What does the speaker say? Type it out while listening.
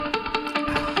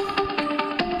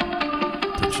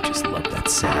Don't you just love that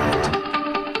sound?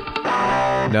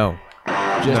 No.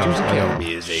 Jesters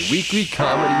Academy is a weekly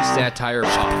comedy satire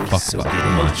podcast. Fuck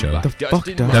Macho.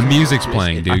 The music's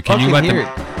playing, dude. Can you let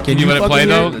them? Can you let it play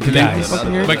though?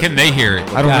 But can they hear it?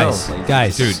 I don't know.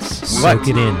 Guys, Dude, soak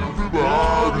it in.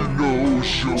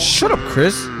 Shut up,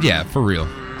 Chris. Yeah, for real.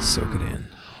 Soak it in.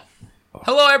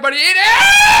 Hello, everybody.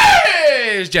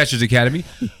 It is Jesters Academy.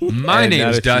 My name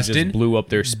is Dustin. Blew up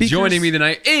their speakers. Joining me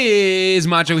tonight is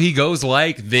Macho. He goes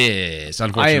like this. I am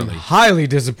Unfortunately, highly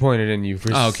disappointed in you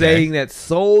for saying that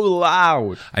so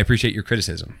loud. I appreciate your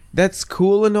criticism. That's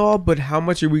cool and all, but how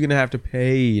much are we gonna have to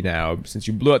pay now since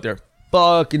you blew out their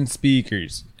fucking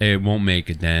speakers? It won't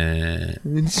make it then.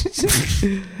 Nice.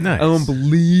 I don't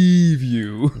believe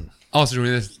you. Also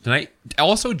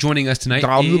joining us tonight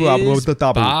is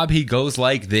Bob. He goes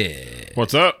like this.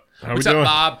 What's up? How What's we up, doing?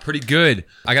 Bob? Pretty good.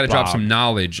 I got to drop some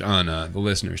knowledge on the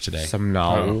listeners today. Some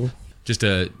knowledge. Just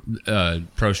a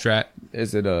pro strat.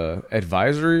 Is it a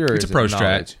advisory or It's is a pro it strat.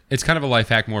 knowledge? It's kind of a life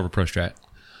hack, more of a pro strat.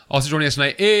 Also joining us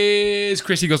tonight is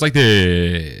Chris. He goes like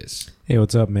this. Hey,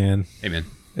 what's up, man? Hey, man.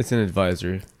 It's an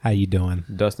advisory. How you doing?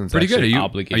 Dustin's Pretty good. actually Are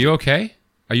obligated. you okay?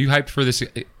 Are you hyped for this?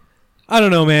 I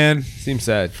don't know, man. Seems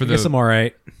sad. For I guess I'm the all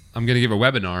right. I'm gonna give a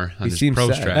webinar on He this seems pro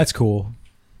sad. strat. That's cool.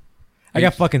 I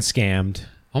got fucking scammed.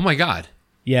 Oh my god,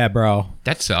 Yeah, bro.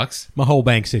 that sucks. My whole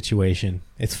bank situation.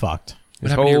 It's fucked. What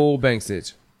His happened to whole bank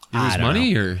sitch. you lose I don't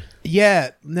money or?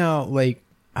 Yeah, no, like,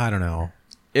 I don't know.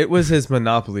 It was his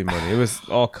Monopoly money. It was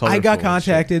all colorful. I got and shit.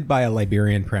 contacted by a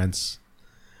Liberian prince,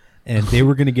 and they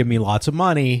were going to give me lots of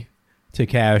money to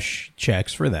cash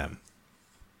checks for them.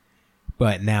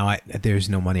 But now there's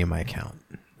no money in my account.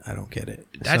 I don't get it.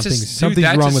 That's something's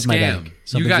that's wrong a with my scam. bank. You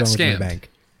Something's got wrong with scammed. my bank.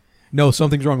 No,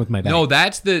 something's wrong with my bank. No,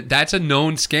 that's a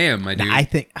known scam, my dude. I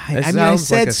think That I mean I sounds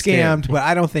said like a scam. scammed, but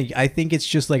I don't think. I think it's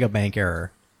just like a bank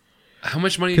error. How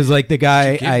much money? Because like the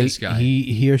guy, did you give this guy?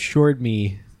 he assured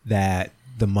me that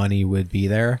the money would be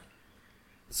there.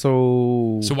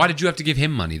 So So why did you have to give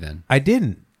him money then? I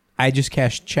didn't. I just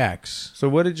cashed checks. So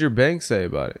what did your bank say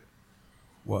about it?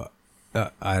 What?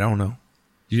 I don't know.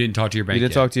 You didn't talk to your bank. You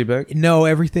didn't yet. talk to your bank? No,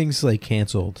 everything's like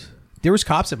canceled. There was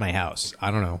cops at my house.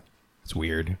 I don't know. It's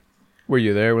weird. Were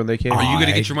you there when they came? Are you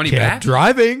gonna get your money kept back?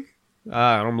 driving.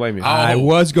 I don't blame you. I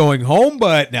was going home,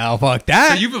 but now fuck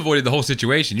that. So you've avoided the whole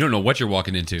situation. You don't know what you're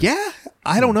walking into. Yeah,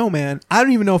 I don't know, man. I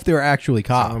don't even know if they were actually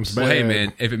cops. Well, hey,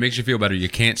 man, if it makes you feel better, you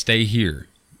can't stay here.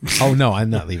 Oh no, I'm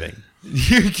not leaving.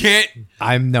 You can't.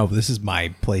 This is my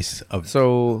place of.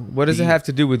 So what does it have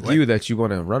to do with you that you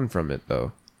want to run from it,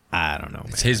 though? I don't know.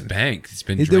 It's man. his bank. It's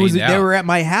been They drained out. were at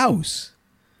my house.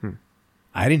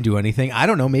 I didn't do anything. I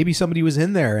don't know. Maybe somebody was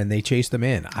in there and they chased them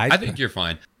in. I think you're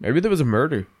fine. Maybe there was a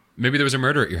murder. Maybe there was a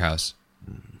murder at your house.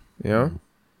 You know?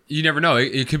 You never know.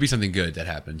 It could be something good that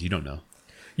happened. You don't know.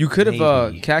 You could have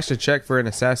Maybe. cashed a check for an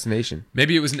assassination.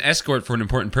 Maybe it was an escort for an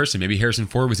important person. Maybe Harrison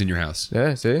Ford was in your house.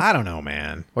 Yeah, see? I don't know,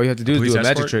 man. All you have to do is Police do a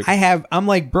magic escort? trick. I'm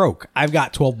like broke. I've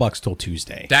got $12 till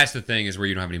Tuesday. That's the thing, is where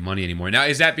you don't have any money anymore. Now,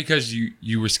 is that because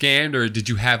you were scammed, or did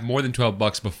you have more than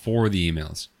 $12 before the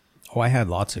emails? Oh, I had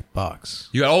lots of bucks.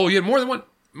 You had more than one.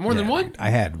 More than one. I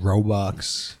had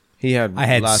Robux. He had I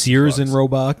had lots of Sears bucks. and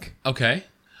Roebuck. Okay.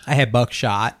 I had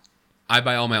Buckshot. I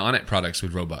buy all my Onnit products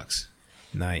with Robux.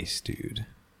 Nice, dude.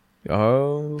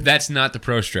 Oh. That's not the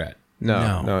pro strat.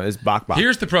 No, it's Bok.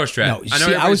 Here's the pro strat. No,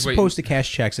 see, I was supposed to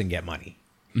cash checks and get money.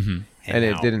 Mm-hmm. And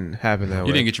it didn't happen that way.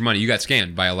 You didn't get your money. You got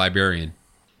scammed by a librarian.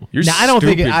 You're No, I don't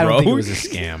think stupid, I don't bro. think it was a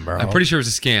scam, bro. I'm pretty sure it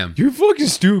was a scam. You're fucking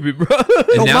stupid, bro. And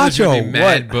No, now there's gonna Macho, be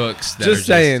mad what? books. That Just are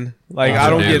saying. Like, Oh, I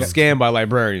don't dude. get scammed by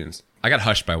librarians. I got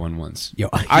hushed by one once. Yo,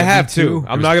 I have too.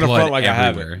 I'm was not gonna blood front like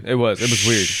everywhere. I haven't. It was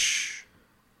weird.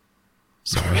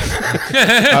 Sorry.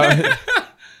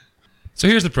 So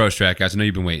here's the pro strat, guys. I know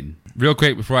you've been waiting. Real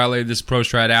quick, before I lay this pro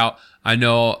strat out, I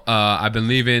know I've been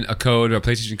leaving a code, or a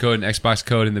PlayStation code, an Xbox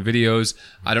code in the videos.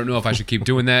 I don't know if I should keep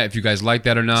doing that, if you guys like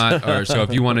that or not. Or so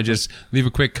if you want to just leave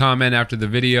a quick comment after the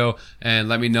video and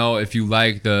let me know if you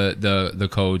like the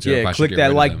codes. Or if I Yeah, should click get that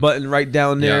rid of like them. button right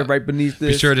down there, Yeah. right beneath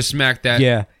this. Be sure to smack that.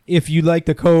 Yeah. If you like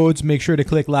the codes, make sure to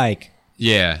click like.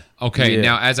 Yeah. Okay. Yeah.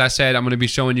 Now, as I said, I'm going to be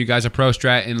showing you guys a pro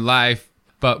strat in life.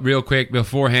 But real quick,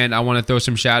 beforehand, I want to throw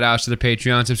some shout outs to the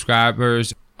Patreon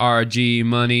subscribers. RG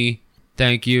Money,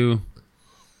 thank you.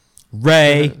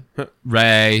 Ray.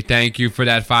 Thank you for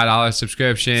that $5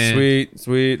 subscription.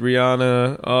 Sweet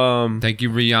Rihanna. Thank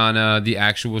you, Rihanna, the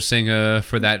actual singer,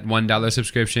 for that $1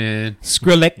 subscription.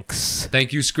 Skrillex.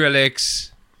 Thank you,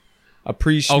 Skrillex.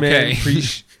 Appreciate. Okay.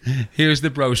 Preach. Here's the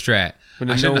bro strat.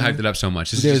 I shouldn't have hyped it up so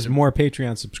much. This is There's just- more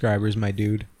Patreon subscribers, my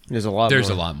dude. There's a lot. There's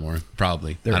more. a lot more,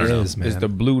 probably. There I don't is, know. man. There's the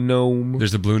blue gnome.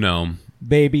 There's the Blue Gnome.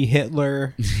 Baby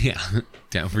Hitler. Yeah.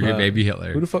 Don't forget Baby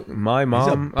Hitler. Who the fuck? My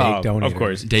mom. big donator. Of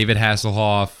course. David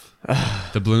Hasselhoff.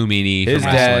 The Blue Meanie His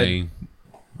from dad. wrestling.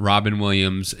 Robin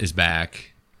Williams is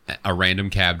back. A random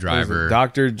cab driver.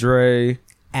 Dr. Dre.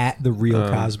 At the real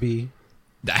Cosby.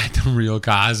 At the real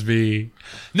Cosby.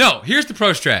 No, here's the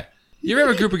pro strat. You ever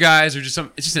have a group of guys or it's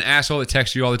just an asshole that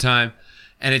texts you all the time,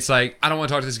 and it's like, I don't want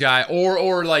to talk to this guy,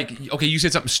 or like, okay, you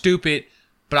said something stupid,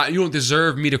 but you don't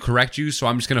deserve me to correct you, so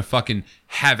I'm just gonna fucking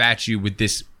have at you with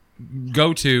this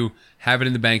go-to, have it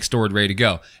in the bank, stored, ready to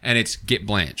go, and it's get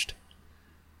blanched.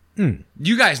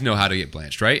 You guys know how to get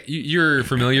blanched, right? You're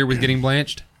familiar with getting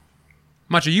blanched?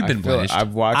 Macho, you've been blanched.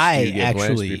 I've watched you get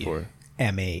blanched actually before.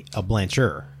 am a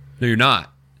blancher. No, you're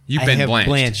not. You've I been have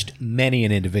blanched. many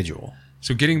an individual.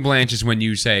 So getting blanched is when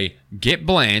you say, get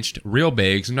blanched, real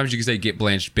big. Sometimes you can say, get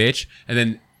blanched, bitch. And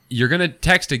then you're going to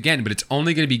text again, but it's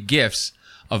only going to be GIFs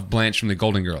of Blanche from the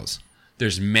Golden Girls.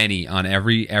 There's many on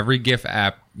every GIF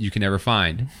app you can ever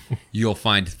find. You'll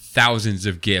find thousands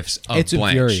of GIFs of It's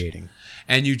Blanche. infuriating.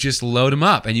 And you just load them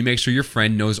up, and you make sure your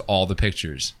friend knows all the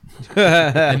pictures.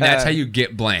 And that's how you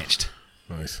get blanched.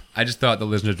 Nice. I just thought the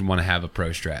listeners would want to have a pro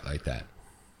strat like that.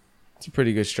 It's a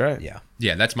pretty good strat. Yeah.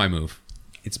 Yeah, that's my move.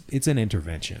 It's an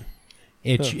intervention.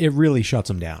 It really shuts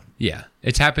them down. Yeah,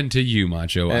 it's happened to you,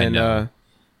 Macho. And I know.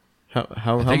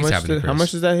 how think it's much? happened to How Chris.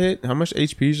 much does that hit? How much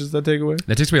HPs does that take away?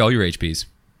 That takes away all your HPs.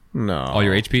 No. All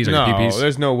your HPs or no, your PPs?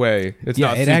 there's no way. It's Yeah,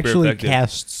 not it super actually effective.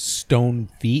 casts stone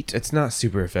feet It's not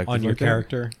super effective on your like that.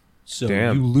 character. So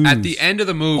Damn. you lose At the end of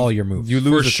the move, all your moves. You for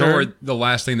lose a sure, turn? the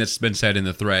last thing that's been said in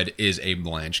the thread is a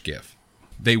Blanche GIF.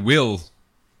 They will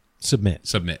submit.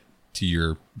 submit to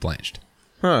your Blanched.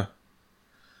 Huh.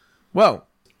 Well,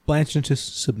 Blanched into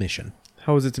submission.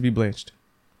 how is it to be blanched?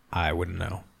 I wouldn't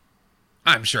know.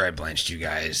 I'm sure I blanched you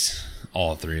guys,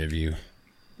 all three of you.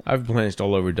 I've blanched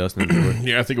all over Dustin before.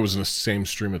 Yeah, I think it was in the same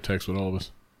stream of text with all of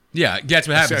us. Yeah, that's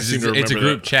what I happens. seem to It's a remember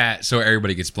group that. chat, so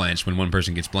everybody gets blanched when one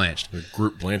person gets blanched. The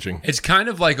group blanching. It's kind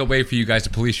of like a way for you guys to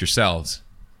police yourselves.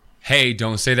 Hey,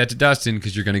 don't say that to Dustin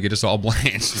because you're going to get us all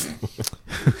blanched.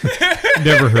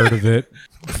 Never heard of it.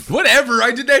 Whatever,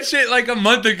 I did that shit like a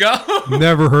month ago.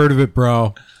 Never heard of it,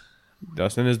 bro.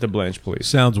 Dustin is the blanch police.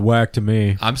 Sounds whack to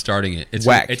me. I'm starting it. It's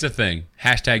Whack. It's a thing.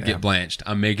 Hashtag get blanched.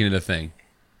 I'm making it a thing.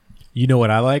 You know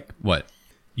what I like? What?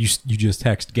 You just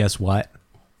text guess what?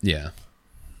 Yeah.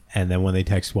 And then when they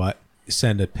text what,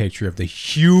 send a picture of the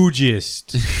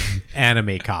hugest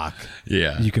anime cock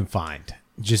Yeah. you can find.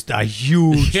 Just a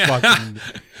huge Yeah. fucking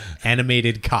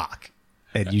animated cock.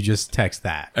 And you just text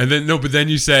that. And then but then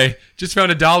you say, just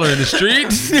found $1 in the street.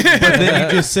 But then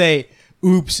you just say,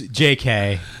 oops,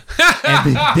 JK.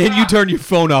 And then you turn your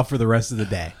phone off for the rest of the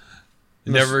day.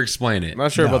 Never explain it. I'm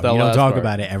not sure No, about that you don't last talk part.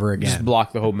 about it ever Just again.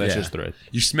 block the whole message Yeah. thread.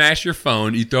 You smash your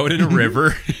phone, you throw it in a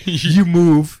river, you You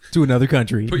move to another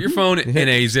country. put your phone in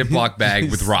a Ziploc bag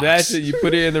with rocks. That's it. You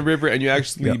put it in the river and you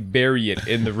actually bury it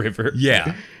in the river.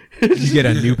 Yeah. You get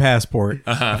a new passport,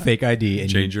 a fake ID, and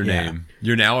Change your yeah. name.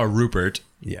 You're now a Rupert.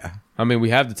 Yeah. I mean, we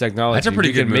have the technology. That's a pretty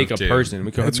we good can make move, a too. person.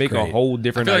 We can That's make a great. whole I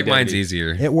different feel like mine's identity.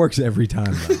 easier. It works every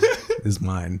time, though, is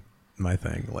my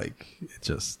thing. Like, it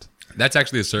just... That's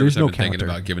actually a service There's no I've been thinking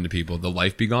counter. about giving to people. The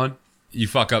Life Be Gone. You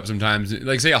fuck up sometimes.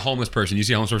 Like, say a homeless person. You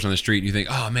see a homeless person on the street and you think,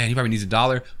 oh, man, he probably needs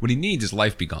 $1. What he needs is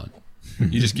Life Be Gone.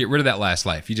 You just get rid of that last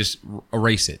life. You just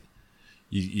erase it.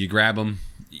 You grab them,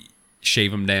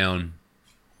 shave them down,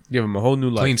 Give them a whole new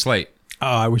life. clean slate. Oh,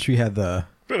 I wish we had the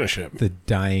Finish it.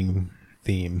 dying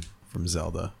theme from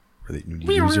Zelda, where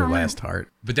you use your last heart.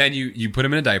 But then you put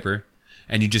them in a diaper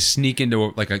and you just sneak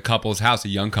into like a couple's house, a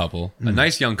young couple, a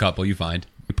nice young couple you find.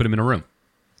 You put them in a room.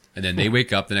 And then they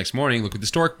wake up the next morning, look what the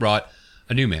stork brought,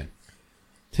 a new man.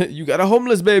 You got a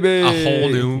homeless baby. A whole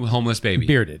new homeless baby.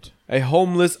 Bearded. A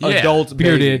homeless Yeah. adult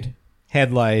Bearded, baby.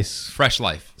 head lice, Fresh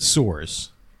life.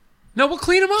 sores. No, we'll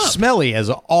clean them up. Smelly as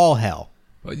all hell.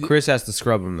 Chris has to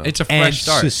scrub him though. It's a And fresh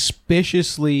start.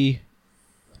 suspiciously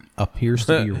appears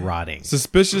to be rotting.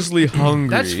 suspiciously hungry.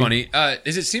 That's funny.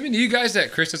 Is it seeming to you guys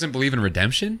that Chris doesn't believe in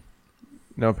redemption?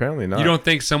 No, apparently not. You don't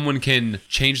think someone can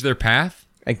change their path?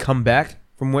 and come back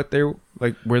from what they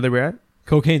like where they were at.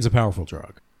 Cocaine's a powerful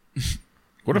drug.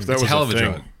 What if that It's was a hell a of a thing?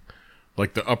 drug.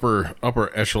 Like the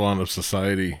upper echelon of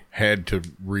society had to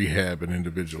rehab an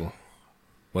individual.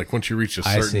 Like once you reach a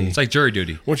I certain, see. It's like jury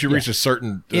duty. once you reach a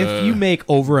certain, If you make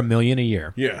over $1 million a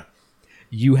year, yeah,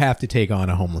 you have to take on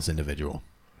a homeless individual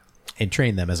and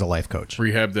train them as a life coach.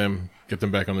 rehab them, get them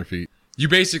back on their feet. You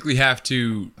basically have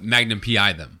to Magnum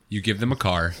PI them. You give them a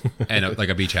car and like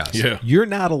a beach house. Yeah, You're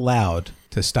not allowed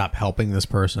to stop helping this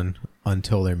person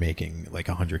until they're making like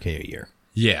 $100K a year.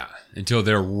 Yeah, until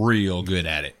they're real good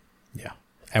at it. Yeah.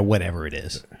 at whatever it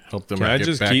is. Help them Can I get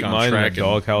just back keep on mine in a track and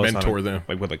doghouse, mentor them.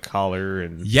 like with a collar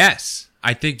and? Yes,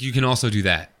 I think you can also do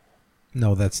that.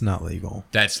 No, that's not legal.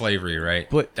 That's slavery, right?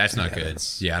 But- that's not Yeah, good.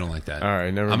 that's- Yeah, I don't like that. All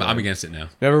right, never mind. I'm against it now.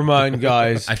 Never mind,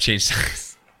 guys. I've changed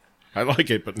sides. I like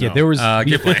it, but no. Yeah, there was.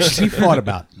 get blanched. we thought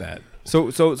about that. So,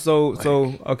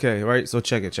 okay, right. So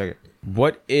check it.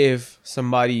 What if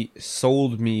somebody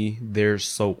sold me their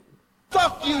soul?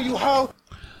 Fuck you, you hoe.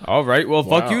 All right, well,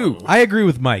 fuck Wow. you. I agree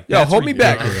with Mike. Yo, That's hold me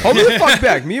back. ridiculous. Hold me the fuck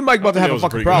back. Me and Mike about to I have think a that was a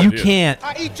fucking pretty problem. good You can't.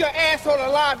 I eat your asshole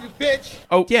alive, you bitch.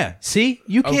 Oh, Yeah, see,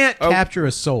 you can't oh. capture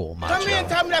a soul, Come here and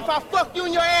Macho. tell me that if I fuck you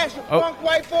in your ass, you Oh. punk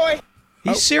white boy.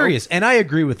 He's serious, and I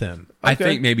agree with him. I Okay.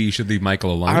 think maybe you should leave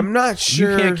Michael alone. I'm not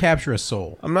sure. You can't capture a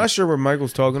soul. I'm not sure what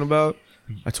Michael's talking about.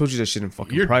 I told you that shit in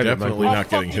fucking You're private, definitely Michael. not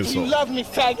getting Fuck you, his you soul. love me,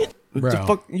 faggot. What Bro, the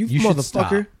fuck, you should motherfucker!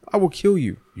 stop. I will kill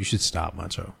you. You should stop,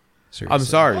 Macho. Seriously. I'm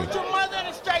sorry. Put your mother in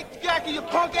the straight jacket, you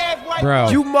punk ass white Bro.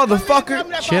 boy. You Come here and tell me motherfucker! that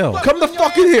if I Chill. fuck Come you the in your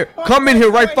fuck in ass, here! you Come in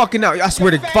here right boy. fucking now! I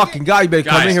swear to Faggot. fucking God, you better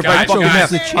come in here right fucking now!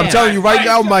 Macho, I'm telling you right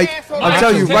now, Mike. I'm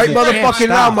telling you right motherfucking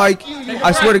now, Mike.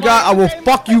 I swear to God, I will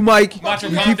fuck you, Mike. Macho,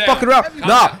 You calm keep down. fucking around. Calm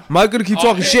Nah, down. Mike gonna keep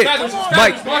talking shit.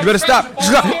 Mike, you better stop.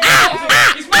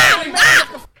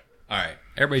 All right,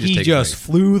 everybody just He take just a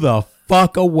flew the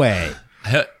fuck away.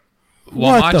 break.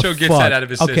 While What Macho the gets fuck? that out of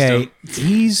his okay, system,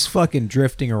 he's fucking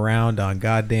drifting around on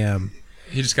goddamn.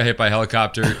 he just got hit by a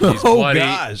helicopter. He's Oh bloody.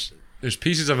 gosh, There's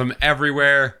pieces of him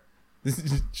everywhere.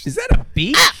 is that a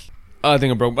beak? I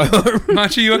think I broke my arm.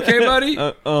 Macho, you okay, buddy?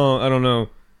 I don't know.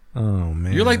 Oh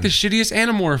man, You're like the shittiest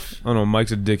animorph. I don't know.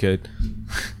 Mike's a dickhead.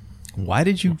 Why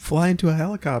did you fly into a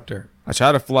helicopter? I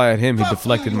tried to fly at him. He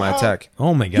deflected my attack.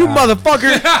 Oh my god, You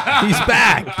motherfucker! he's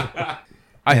back.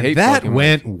 I hate That fucking Mike.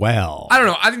 went well. I don't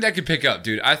know. I think that could pick up,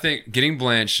 dude. I think getting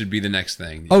blanched should be the next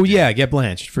thing. Oh yeah, get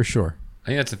blanched for sure. I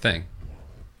think that's the thing.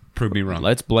 Prove me wrong.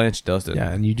 Let's blanch Dustin.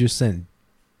 Yeah, and you just sent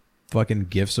fucking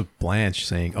gifts of Blanche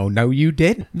saying, "Oh no, you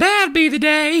didn't." That'd be the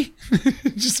day.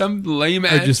 Just some lame Or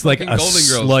ass just like a fucking Golden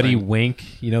Girls slutty thing. wink.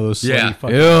 You know those slutty Yeah.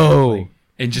 fucking. Ew.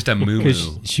 And just a moo Because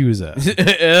moo. she was a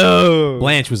Ew.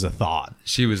 Blanche was a thought.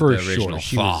 She was For the original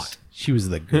sure. thought. She was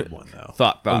the good one though.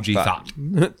 Thought. OG thought.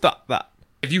 Thought.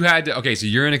 If you had to, okay, so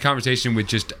you're in a conversation with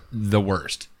just the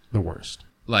worst. The worst.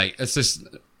 Like, let's just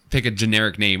pick a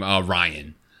generic name,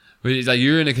 Ryan. But it's like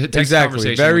you're in a text Exactly,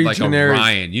 conversation very with like generic. a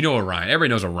Ryan. You know a Ryan. Everybody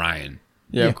knows a Ryan.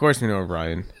 Yeah, of course we know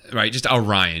Ryan. Right, just a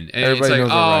Ryan. And Everybody it's like,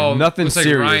 knows a Ryan. Nothing looks like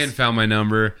serious. Ryan found my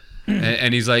number,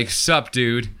 and he's like, "Sup,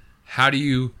 dude? How do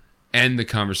you end the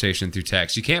conversation through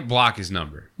text? You can't block his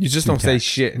number." You just don't say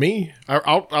shit. Me?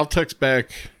 I'll text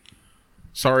back.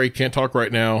 Sorry, can't talk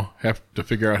right now. Have to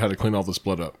figure out how to clean all this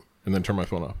blood up, and then turn my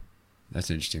phone off. That's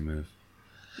an interesting move.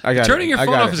 I got Turning it. your I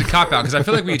phone got off it. is a cop out because I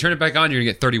feel like when you turn it back on, you're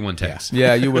gonna get 31 texts.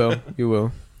 Yeah, you will. You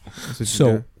will. That's what you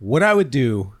So do. what I would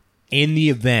do in the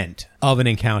event of an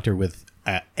encounter with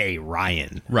a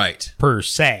Ryan Right, per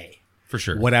se, for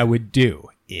sure. what I would do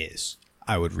is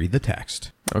I would read the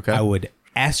text. Okay. I would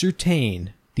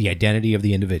ascertain the identity of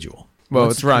the individual. Well,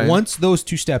 Once- it's Ryan. Once those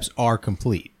two steps are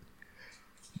complete,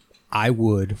 I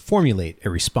would formulate a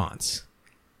response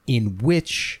in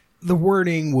which the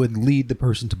wording would lead the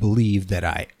person to believe that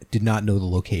I did not know the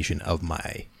location of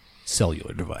my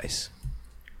cellular device.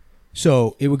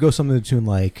 So it would go something to the tune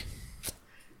like,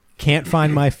 "Can't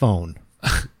find my phone."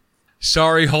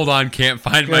 Sorry, hold on, can't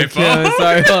find my Yeah, phone.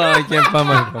 sorry, hold on, I can't find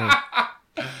my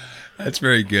phone. That's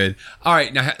very good. All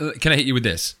right, now can I hit you with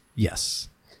this? Yes.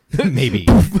 Maybe.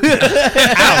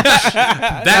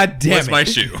 That damn was it. my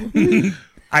shoe.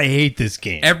 I hate this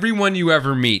game. Everyone you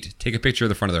ever meet, take a picture of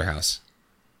the front of their house.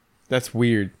 That's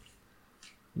weird.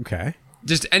 Okay.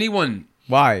 Just anyone.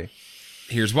 Why?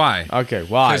 Here's why. Okay,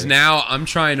 why? Because now I'm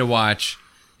trying to watch,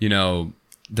 The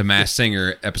Masked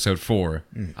Singer episode 4.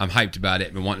 I'm hyped about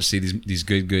it and want to see these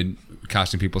good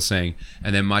costume people sing.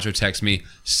 And then Macho texts me,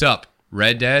 "Sup,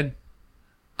 Red Dead?"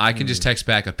 I can just text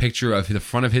back a picture of the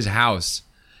front of his house,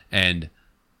 and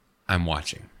I'm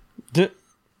watching.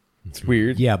 It's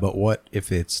weird. Yeah, but what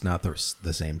if it's not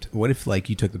the same? What if like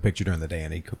you took the picture during the day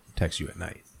and he texts you at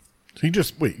night? So you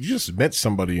just met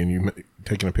somebody and you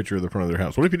taking a picture of the front of their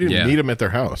house. What if you didn't Yeah. meet them at their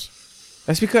house?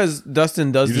 That's because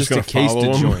Dustin does You this just to gonna case the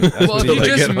follow him? joint. That's Well, what if he you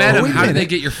does. just met him, Wait a how did they minute.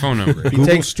 get your phone number? He Google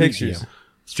takes Street pictures. View.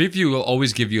 Street View will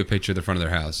always give you a picture of the front of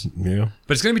their house. Yeah.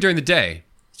 But it's going to be during the day.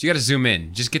 So you got to zoom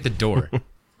in. Just get the door.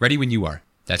 Ready when you are.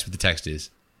 That's what the text is.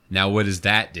 Now, what does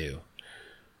that do?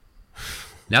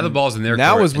 Now the ball's in their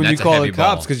Now court, is when and you that's a call heavy the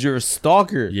cops ball. because you're a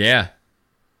stalker. Yeah.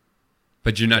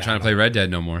 But you're not trying to play Red Dead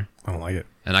no more. I don't like it.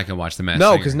 And I can watch the Masked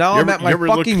No, Singer. because now You I'm ever- at my you ever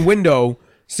look- fucking window,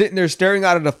 sitting there staring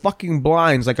out of the fucking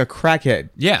blinds like a crackhead.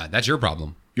 Yeah, that's your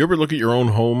problem. You ever look at your own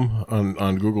home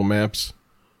on Google Maps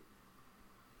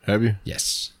Have you?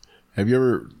 Yes. Have you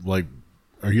ever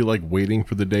are you like waiting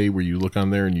for the day where you look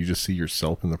on there and you just see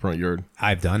yourself in the front yard?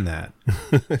 I've done that.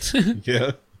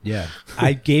 Yeah. Yeah.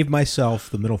 I gave myself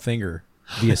the middle finger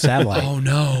via satellite. Oh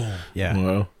no. Yeah.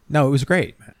 Wow. No, it was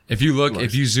great. If you look,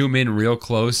 if you zoom in real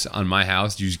close on my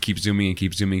house, you just keep zooming and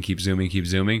keep zooming, keep zooming, keep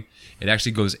zooming. It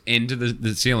actually goes into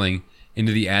the ceiling,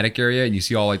 into the attic area, and you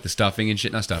see all like the stuffing and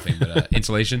shit. Not stuffing, but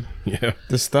insulation. Yeah.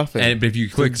 The stuffing. And but if you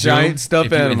click giant zoom, stuffed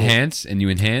if you animal.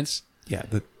 enhance, Yeah.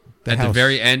 at the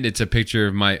very end, it's a picture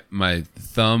of my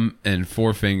thumb and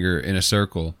forefinger in a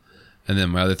circle, and then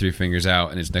my other 3 fingers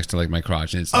out, and it's next to like my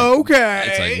crotch. And it's like, Okay.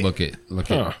 It's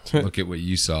like look at what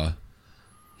you saw.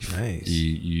 Nice.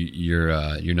 You're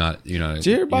not. Did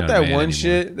you hear about that one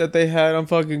shit that they had on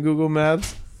fucking Google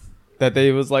Maps? That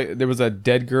they was like there was a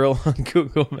dead girl on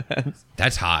Google Maps.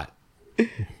 That's hot.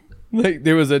 Like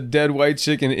there was a dead white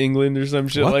chick in England or some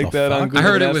shit What like the that on fuck? Google I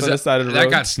heard it Maps was on the side of the that road.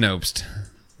 got snoped.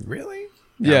 Really?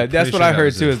 Yeah, I'm that's pretty what sure I that heard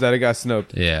was too. it. Is that it got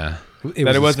snoped. Yeah.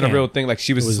 That it wasn't a scam. real thing. Like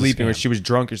she was was a sleeping or scam. she was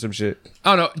drunk or some shit.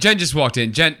 Oh no, Jen just walked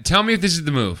in. Jen, tell me if this is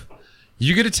the move.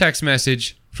 You get a text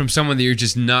message from someone that you're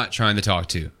just not trying to talk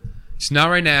to. It's not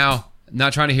right now.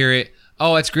 Not trying to hear it.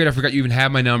 Oh, that's great. I forgot you even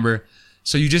have my number.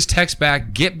 So you just text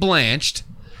back, get blanched,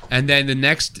 and then the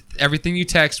next everything you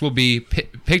text will be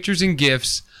pictures and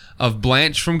gifs of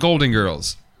Blanche from Golden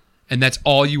Girls, and that's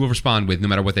all you will respond with, no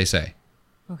matter what they say.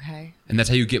 Okay. And that's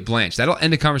how you get blanched. That'll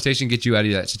end the conversation, get you out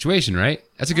of that situation, right?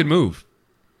 That's a good move.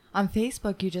 On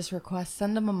Facebook, you just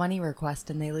send them a money request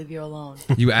and they leave you alone.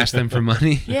 You ask them for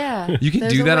money. Yeah. You can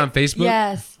There's do a that way- on Facebook?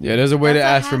 Yes. Yeah, there's a way to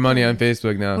That's what ask for money on happens.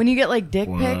 Facebook now. When you get like dick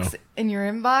Wow. pics in your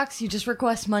inbox, you just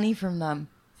request money from them.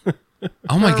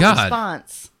 Oh my for a God.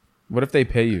 Response. What if they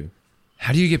pay you?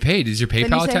 How do you get paid? Is your Then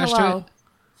PayPal you say attached to hello. it? And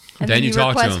Then then you you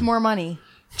talk to request them. more money.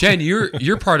 Jen,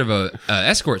 you're part of a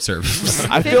escort service.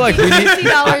 I feel like we need. $50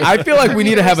 I feel like for we me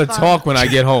need to have a respond. talk when I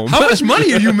get home. How much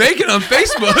money are you making on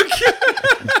Facebook?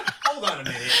 Hold on a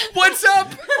minute. What's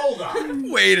up? Hold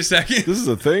on. Wait a second. This is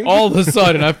a thing? All of a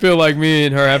sudden, I feel like me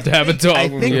and her have to have a talk I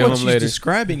when we think get what home she's later.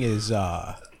 describing is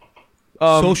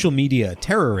social media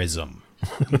terrorism,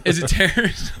 Is it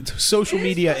terrorism? social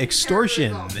media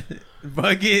extortion.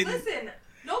 Fucking Listen,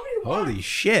 nobody holy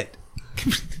shit!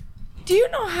 Do you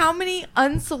know how many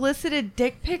unsolicited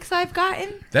dick pics I've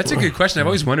gotten? That's a good question. I've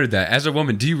always wondered that. As a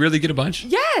woman, do you really get a bunch?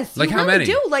 Yes. Like you how really many?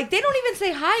 do. Like they don't even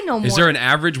say hi no more. Is there an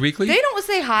average weekly? They don't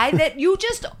say hi. That you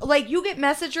just like you get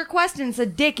message request and it's a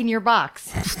dick in your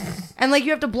box, and like you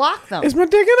have to block them. Is my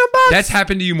dick in a box? That's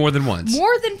happened to you more than once.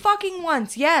 More than fucking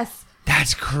once. Yes.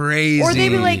 That's crazy. Or they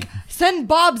be like, send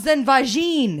Bob's and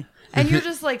vagine. And you're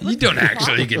just like, you what don't the fuck?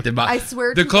 actually get the box. I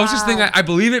swear the to closest God. thing I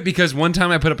believe it because one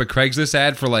time I put up a Craigslist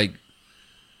ad for like,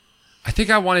 I think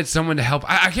I wanted someone to help.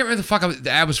 I can't remember the fuck the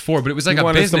ad was for, but it was like He a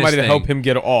wanted business somebody thing. to help him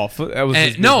get off. That was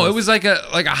his And, no, business. it was like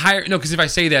a hire. No, because if I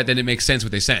say that, then it makes sense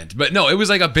what they sent. But no, it was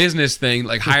like a business thing,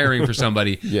 like hiring for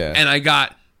somebody. Yeah. And I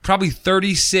got probably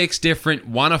 36 different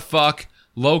wanna fuck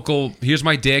local. Here's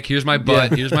my dick. Here's my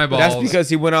butt. Here's my balls. That's because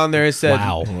he went on there and said,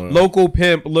 Wow. "Local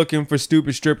pimp looking for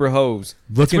stupid stripper hoes."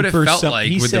 Looking what it for felt some. like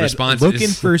he with the said, responses. looking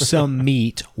for some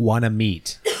meat. Wanna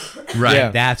meet? right. Yeah.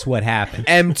 That's what happened.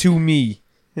 M to me.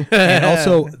 And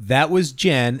also, that was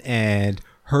Jen, and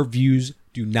her views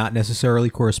do not necessarily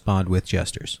correspond with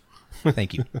Jesters.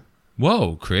 Thank you.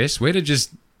 Whoa, Chris, way to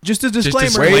just Just a disclaimer.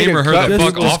 disclaimer her Way to the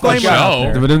cut fuck off the disclaimer out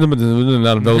show. there.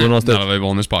 Not Not available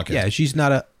on this podcast. Yeah, she's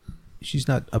not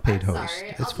a paid host. sorry.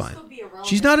 It's I'll fine. still be around.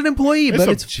 She's not an employee, but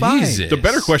a- it's fine. Jesus. The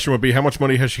better question would be how much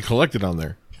money has she collected on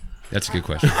there? That's a good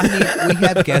question. I mean, we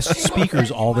have guest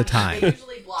speakers all the They time.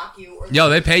 usually block you. Or Yo,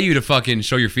 they pay you to fucking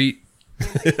show your feet.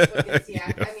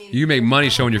 You make money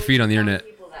showing your feet on the internet.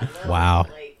 Wow.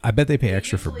 I bet they pay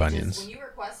extra for bunions. When you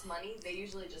request money, they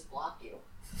usually just block you.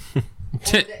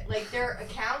 Like their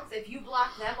accounts, if you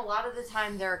block them, a lot of the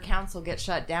time their accounts will get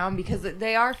shut down because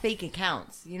they are fake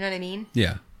accounts. You know what I mean?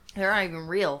 Yeah. They're not even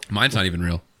real. Mine's not even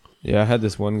real. Yeah, I had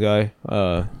this one guy.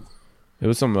 It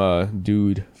was some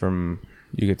dude from.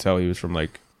 You could tell he was from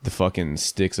like the fucking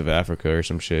sticks of Africa or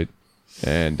some shit.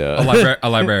 And A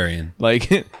librarian. like,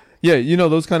 yeah, you know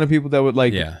those kind of people that would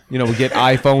like, Yeah. you know, would get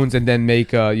iPhones and then make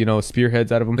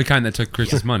spearheads out of them. The kind that took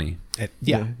Chris's money.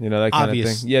 Yeah. You know, that kind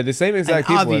Obvious. of thing. Yeah, the same exact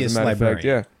An people, obvious as a matter of fact.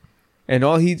 librarian. Yeah. And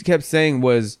all he kept saying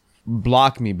was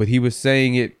block me, but he was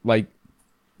saying it like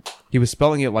he was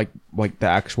spelling it like the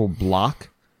actual block.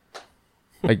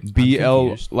 Like BL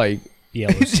confused. like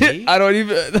BLOC? I don't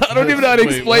even know how to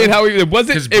Wait, explain what? how it wasn't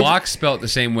Because it- block spelt the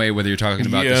same way whether you're talking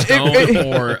about Yeah. the stone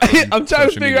or I'm trying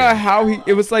to figure out how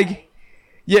it was like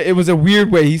it was a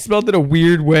weird way. He spelled it a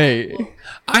weird way.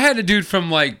 I had a dude from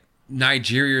like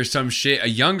Nigeria or some shit, a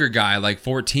younger guy, like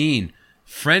 14,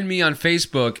 friend me on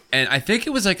Facebook, and I think it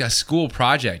was like a school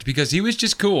project because he was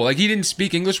just cool. Like, he didn't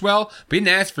speak English well, but he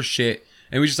didn't ask for shit.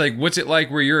 And he was just like, what's it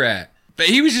like where you're at? But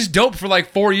he was just dope for like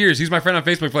 4 years. He's my friend on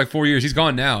Facebook for like 4 years. He's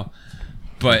gone now.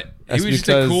 But That's he was just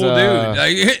a because, cool dude.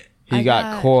 Like, He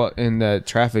got caught in that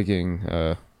trafficking.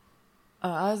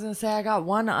 I was gonna say I got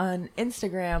one on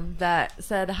Instagram that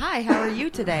said, "Hi, how are you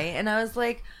today?" And I was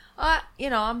like,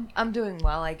 I'm doing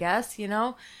well, I guess,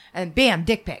 And bam,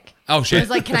 dick pic. Oh shit! I was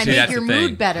like, "Can I See, make that's your the thing.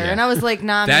 mood better?" Yeah. And I was like,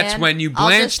 "Nah, That's man. when you I'll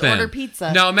blanch just them. order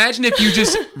pizza." Now imagine if you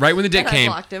just right when the dick And I came,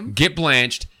 blocked him. get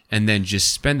blanched, and then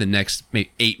just spend the next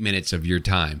maybe 8 minutes of your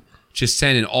time just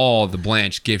sending all the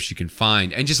blanched gifts you can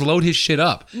find, and just load his shit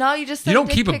up. No, you just You send don't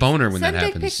dick keep a pics- boner when that send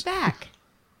dick happens. pics back.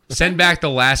 Send back the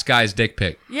last guy's dick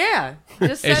pic. Yeah,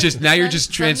 It's just now you're just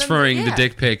send them- transferring the yeah.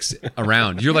 dick pics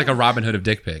around. You're like a Robin Hood of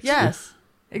dick pics. Yes,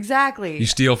 exactly. You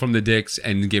steal from the dicks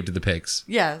and give to the pics.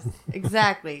 Yes,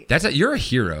 exactly. You're a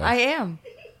hero. I am.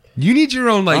 You need your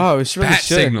own it's really bat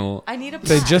shit. signal. I need a.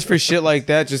 They plaque. just for shit like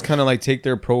that, just kind of like take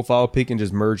their profile pic and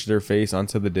just merge their face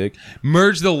onto the dick.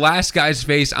 Merge the last guy's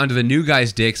face onto the new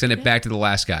guy's dick, send it back to the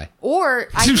last guy. Or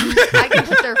I can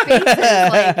put their faces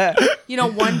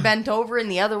like, one bent over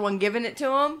and the other one giving it to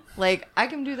them. Like, I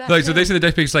can do that. Like, so too. they send the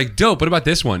dick pics like, dope, what about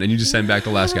this one? And you just send back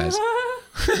the last guy's.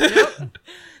 Yep.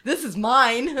 This is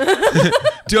mine.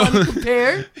 Dope.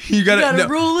 Compare. You got gotta a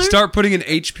ruler? start putting an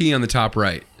HP on the top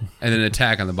right and then an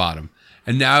attack on the bottom.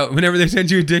 And now, whenever they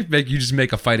send you a dick pic, you just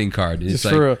make a fighting card. And it's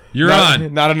Just like, you're not,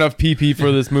 on. Not enough PP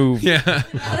for this move. Yeah.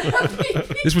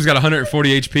 This one's got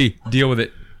 140 HP. Deal with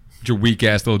it. Your weak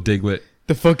ass little diglet.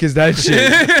 The fuck is that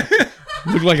shit?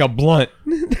 Look like a blunt.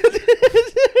 You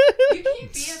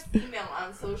can't be a female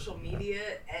on social media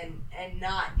and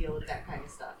not deal with that kind of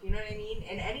stuff. You know what I mean?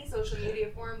 In any social media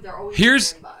forum, they're always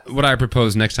Here's in your inbox. what I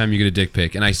propose next time you get a dick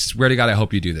pic, and I swear to God, I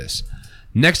hope you do this.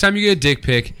 Next time you get a dick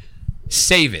pic,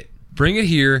 save it. Bring it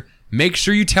here. Make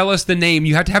sure you tell us the name.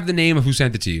 You have to have the name of who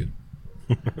sent it to you.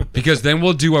 Because then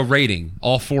we'll do a rating.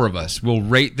 All four of us. We'll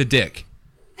rate the dick.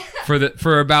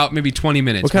 For about maybe 20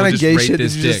 minutes. What kind We'll of just gay rate shit did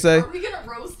this you just say? Are we gonna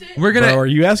roast it? We're gonna... Bro, are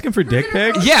you asking for dick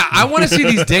pics? Yeah, I want to see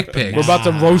these dick pics. We're about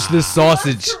to roast this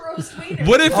sausage. To roast wieners.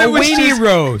 What if A it was weenie just...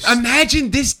 roast.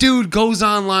 Imagine this dude goes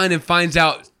online and finds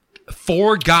out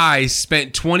 4 guys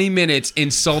spent 20 minutes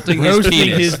insulting his Roasting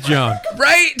penis. his junk.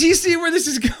 Right? Do you see where this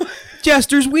is going?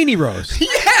 Jester's weenie roast.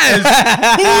 Yes!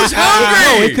 Who's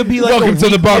hungry? No, it could be like Welcome to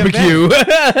the barbecue.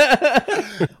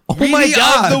 Oh my Weenie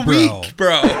god, of the week,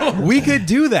 bro. We could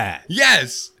do that.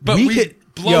 Yes, but We we could-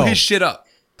 blow yo. his shit up.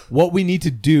 What we need to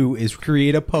do is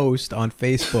create a post on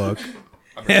Facebook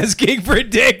asking for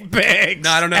dick pics. No,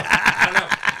 I don't know.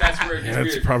 That's where it gets That's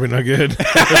weird. probably not good.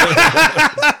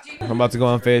 I'm about to go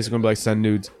on face. I'm gonna be like, send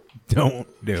nudes. Don't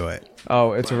do it.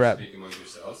 Oh, it's a wrap.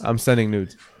 I'm sending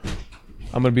nudes.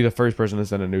 I'm gonna be the first person to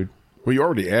send a nude. Well, you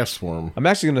already asked for them. I'm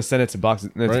actually gonna send it to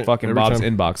Right. fucking Every Bob's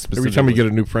time- inbox. Every time you specifically. get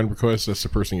a new friend request, that's the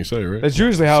first thing you say, right? That's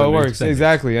usually how Send it nudes. works. Send nudes.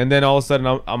 Exactly. And then all of a sudden,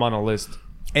 I'm on a list.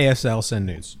 ASL send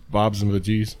news. Bob's and the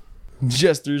G's.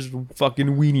 Jester's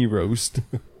fucking weenie roast.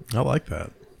 I like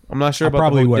that. I'm not sure I'll about the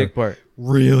probably whole wear dick part.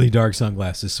 really dark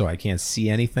sunglasses so I can't see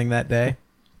anything that day.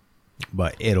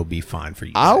 But it'll be fine for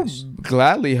you I'll guys.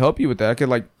 gladly help you with that. I could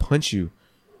like punch you.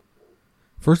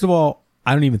 First of all,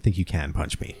 I don't even think you can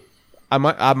punch me. I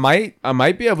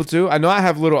might be able to. I know I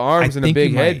have little arms I and a think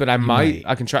big you head, might. but I You might. might.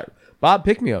 I can try. Bob,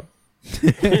 pick me up.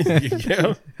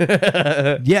 Yeah.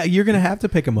 Yeah, you're going to have to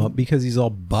pick him up because he's all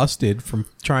busted from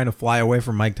trying to fly away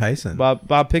from Mike Tyson.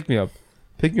 Bob, pick me up.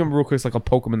 Pick me up real quick so I can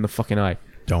poke him in the fucking eye.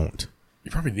 Don't. You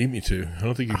probably need me to. I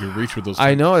don't think you can reach with those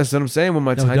I know. That's what I'm saying with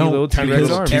my No, tiny don't. little tiny T-Rex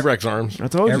little arms. T-Rex arms. I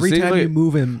told you. Every see, time look. you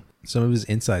move him, some of his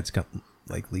insides come,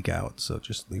 leak out. So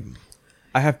just leave him.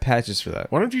 I have patches for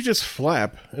that. Why don't you just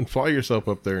flap and fly yourself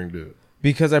up there and do it?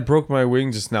 Because I broke my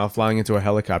wing just now flying into a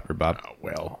helicopter, Bob. Oh,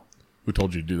 well. Who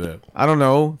told you to do that? I don't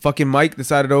know. Fucking Mike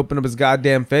decided to open up his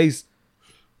goddamn face.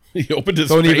 He opened his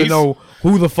Don't face. even know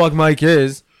who the fuck Mike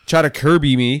is. Try to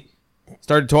Kirby me.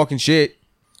 Started talking shit.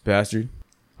 Bastard.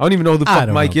 I don't even know who the I fuck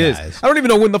don't Mike know, is. guys. I don't even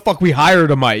know when the fuck we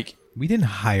hired a Mike. We didn't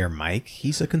hire Mike.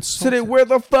 He's a So consultant. then where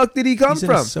the fuck did he come He's an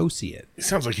from? associate. It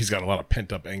sounds like he's got a lot of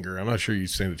pent-up anger. I'm not sure you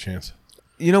stand a chance.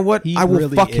 You know what? He I will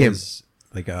really fuck him. is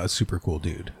like a super cool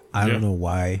dude. I Yeah. don't know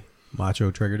why Macho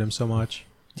triggered him so much.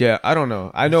 Yeah, I don't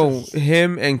know. I know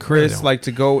him and Chris don't. like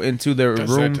to go into their Does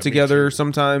that room to me together too.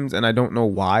 sometimes, and I don't know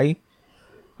why.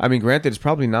 I mean, granted, it's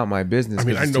probably not my business. I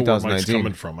mean, 'cause I it's know where Mike's 2019.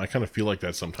 coming from. I kind of feel like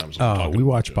that sometimes. when I'm talking We about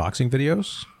watch it. boxing videos.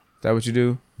 Is that what you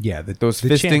do? Yeah, Those the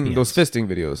fisting champions.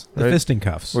 videos. The right? fisting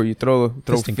cuffs. Where you throw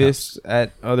Fisting fists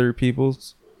at other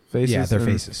people's faces. Yeah, their and,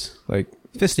 faces. Like,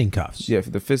 Fisting cuffs. yeah, for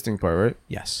the fisting part, right?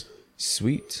 Yes.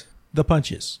 Sweet. the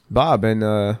punches. Bob, and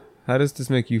how does this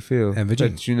make you feel? And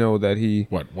Virginia. That you know that he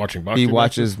What, watching boxing? he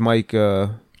watches Mike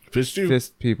Fist you?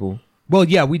 fist people. Well,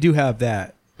 yeah, we do have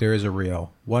that. There is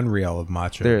one reel of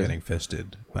Macho There is. getting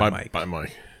fisted by Mike. By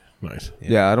Mike. Nice.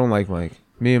 Yeah, I don't like Mike.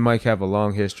 Me and Mike have a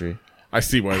long history. I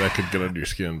see why that could get under your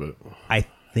skin, but I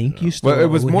think you still But it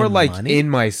was owe more him like money. in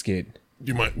my skin.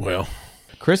 you might, well.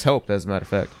 Chris helped, as a matter of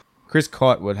fact. Chris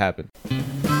caught what happened.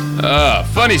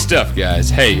 Funny stuff, guys.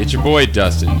 Hey, it's your boy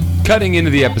Dustin. Cutting into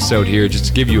the episode here just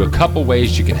to give you a couple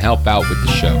ways you can help out with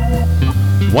the show.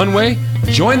 One way,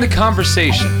 join the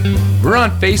conversation. We're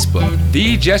on Facebook,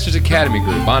 the Jesters Academy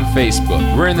group on Facebook.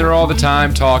 We're in there all the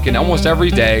time talking almost every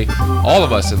day. All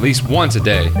of us at least once a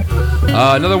day.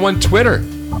 Another one, Twitter,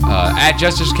 at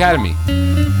Jesters Academy.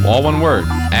 All one word,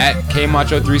 at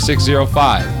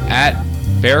KMacho3605, at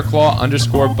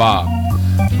Bearclaw_Bob.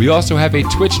 We also have a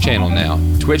Twitch channel now,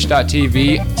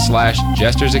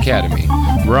 twitch.tv/Jesters Academy.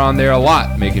 We're on there a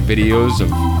lot, making videos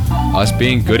of us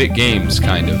being good at games,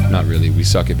 kind of. Not really, we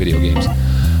suck at video games.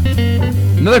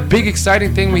 Another big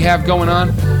exciting thing we have going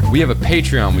on, we have a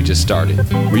Patreon we just started,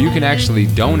 where you can actually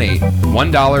donate $1,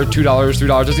 $2,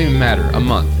 $3, doesn't even matter, a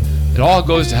month. It all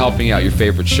goes to helping out your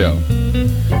favorite show.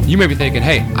 You may be thinking,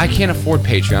 hey, I can't afford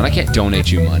Patreon, I can't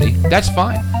donate you money. That's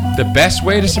fine. The best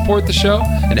way to support the show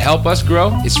and to help us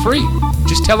grow is free.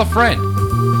 Just tell a friend.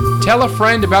 Tell a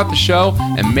friend about the show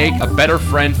and make a better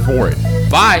friend for it.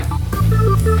 Bye.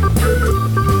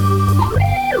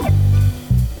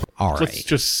 All Let's right.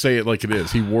 just say it like it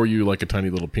is. He wore you like a tiny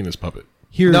little penis puppet.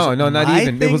 Here's No, not my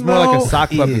even. It thing, was more like a though,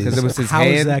 sock puppet because it was his how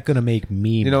hand. is that going to make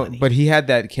me You know, money? but he had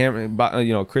that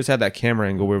camera. Chris had that camera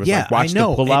angle where it was yeah, like, watch I know,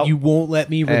 the pull and out. you won't let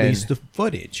me release and- the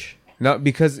footage. No,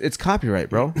 because it's copyright,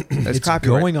 bro. It's It's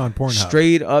copyright. going on Pornhub.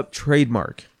 Straight up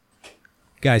trademark.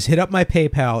 Guys, hit up my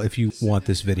PayPal if you want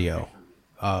this video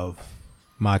of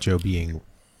Macho being.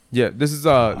 Yeah, this is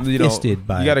Fisted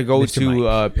by you got to go Mr. to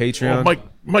Mike. Patreon. Well,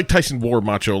 Mike Tyson wore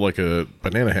Macho like a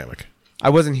banana hammock. I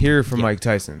wasn't here for Mike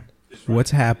Tyson.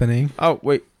 What's happening? Oh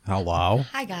wait, Hello.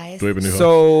 Hi guys. Do we have a new host?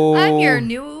 so I'm your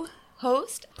new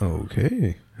host.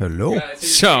 Okay. Hello.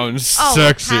 sounds Oh,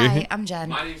 sexy. hi. I'm Jen.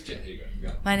 name's Jen. Here you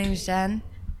go. My name's Jen,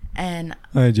 and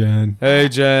Hi, Jen. Hey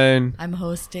Jen, I'm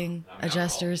hosting a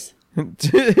Jesters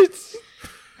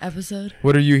episode.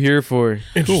 what are you here for?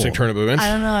 Interesting turn of events. I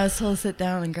don't know. I was told to sit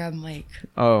down and grab a mic.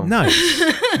 Oh, Nice.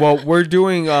 well, we're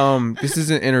doing this is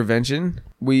an intervention.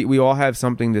 We all have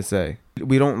something to say.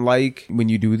 We don't like when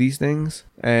you do these things,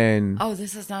 and Oh,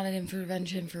 this is not an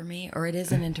intervention for me, or it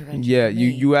is an intervention. yeah, for me.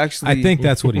 you actually I think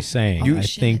that's what he's saying. You- I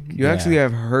shit. think you actually yeah.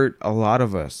 have hurt a lot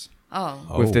of us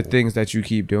Oh, with the Oh. things that you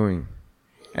keep doing,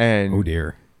 and Oh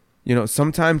dear. you know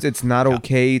sometimes it's not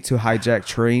okay to hijack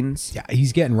trains. Yeah,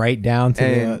 he's getting right down to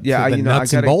And the, yeah, to the you know,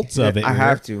 nuts I and gotta, bolts of it. I here.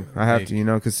 have to, you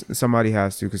know, because somebody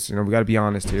has to, because you know we got to be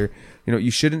honest here. You know,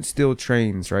 you shouldn't steal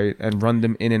trains, right, and run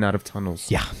them in and out of tunnels.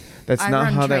 Yeah. that's I not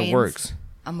run how trains. that works.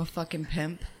 I'm a fucking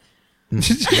pimp.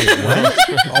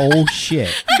 Oh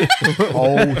shit.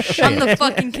 Oh I'm shit. the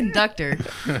fucking conductor.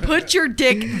 Put your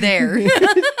dick there.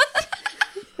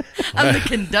 I'm the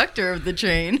conductor of the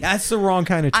train. That's the wrong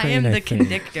kind of I train. am the think.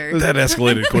 conductor. That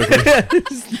escalated quickly.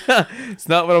 It's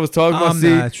not what I was talking about. I'm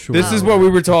See, not sure. this is what we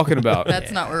were talking about.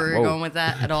 That's not where we were Whoa. going with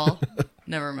that at all.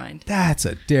 Never mind. That's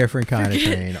a different kind of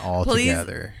train Please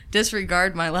altogether.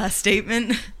 disregard my last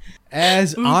statement.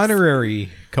 As honorary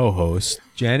co-host,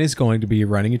 Jen is going to be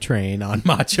running a train on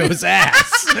Macho's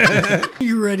ass.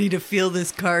 You ready to feel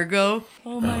this cargo?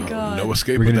 Oh my god. No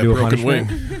escape We're with gonna that do a broken wing.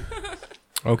 punishment?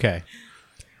 Okay.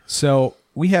 So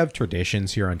we have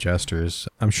traditions here on Jesters.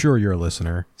 I'm sure you're a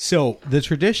listener. So the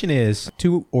tradition is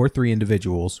 2 or 3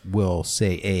 individuals will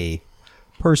say a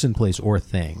person, place, or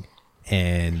thing,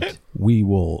 and we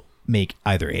will make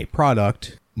either a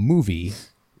product, movie,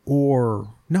 or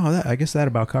I guess that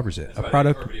about covers it. A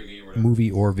product, movie,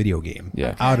 or video game.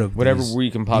 Yeah. Out of whatever these- we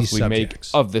can these possibly make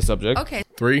subjects. of this subject. Okay.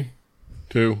 3,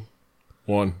 2,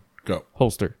 1, go.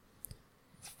 Holster.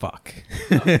 Fuck.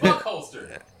 Fuck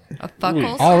holster. A fuck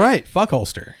holster. All right. Fuck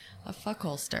holster. A fuck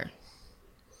holster.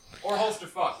 Or holster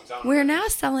fuck. We're now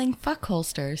selling fuck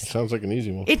holsters. Sounds like an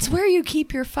easy one. It's where you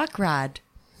keep your fuck rod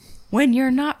when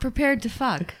you're not prepared to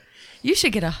fuck. You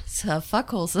should get a fuck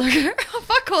holster.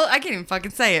 I can't even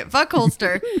fucking say it. Fuck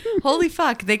holster. Holy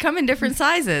fuck. They come in different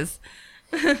sizes.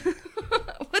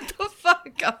 What the fuck?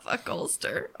 A fuck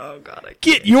holster. Oh, God. I can't.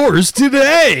 Get yours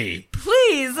today.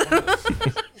 Please.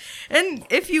 And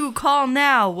if you call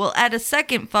now, we'll add a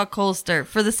second fuck holster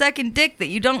for the second dick that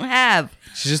you don't have.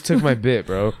 She just took my bit,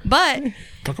 bro. But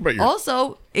Talk about your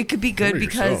also, It could be good Cover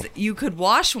because yourself. you could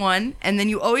wash one, and then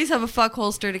you always have a fuck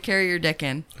holster to carry your dick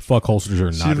in. Fuck holsters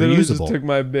are She not literally just reusable. took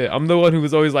my bit. I'm the one who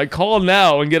was always like, call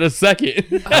now and get a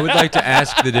second. I would like to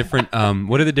ask the different.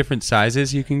 What are the different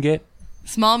sizes you can get?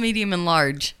 Small, medium, and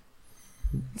large.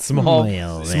 small,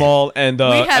 Well, small, and We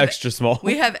have- extra small.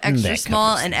 We have extra That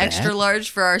small covers and that. extra large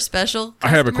for our special I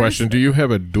have a customers. question. Do you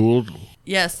have a dual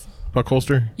Yes. fuck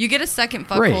holster? You get a second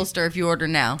fuck Great. holster if you order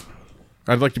now.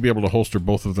 I'd like to be able to holster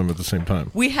both of them at the same time.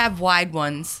 We have wide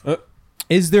ones.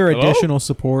 Is there Hello? additional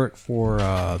support for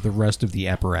the rest of the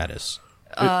apparatus?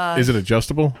 Is it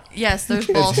adjustable? Yes, there's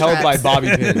ball It's held by straps. bobby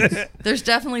pins. There's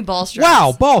definitely ball straps.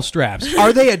 Wow, ball straps.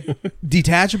 Are they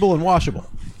detachable and washable?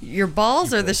 Your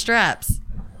balls are the straps.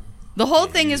 The whole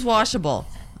thing is washable,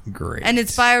 Great. and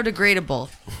it's biodegradable.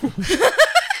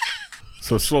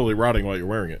 So it's slowly rotting while you're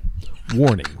wearing it.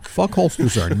 Warning, fuck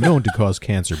holsters are known to cause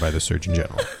cancer by the Surgeon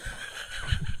General.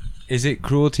 Is it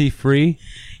cruelty free?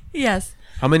 Yes.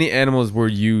 How many animals were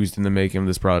used in the making of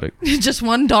this product? Just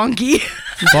one donkey.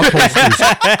 Fuck holsters,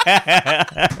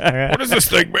 What is this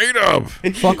thing made of?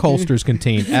 fuck holsters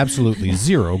contain absolutely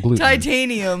zero gluten.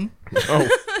 Titanium.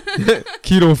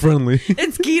 Keto friendly.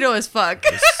 It's keto as fuck.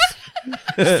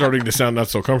 It's starting to sound not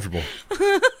so comfortable.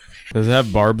 Does it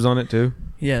have barbs on it too?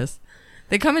 Yes.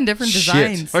 They come in different Shit.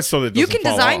 designs. That's so that it You doesn't can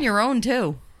fall design off. your own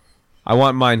too. I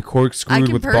want mine I corkscrewed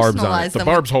can with barbs on personalize it. The them.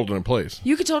 barb's holding in place.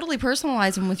 You could totally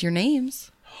personalize them with your names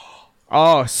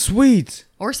Oh, sweet.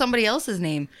 or somebody else's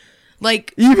name.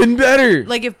 Like Even better.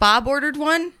 if Bob ordered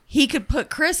one, he could put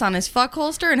Chris on his fuck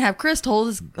holster and have Chris hold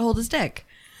his dick.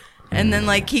 And then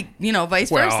vice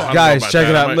versa. I don't know Guys, about check that.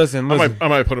 it I out. might- Listen. I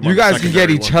might put them on You the guys can get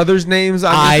secondary each one. other's names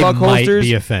on I your fuck might holsters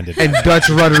be offended. and Dutch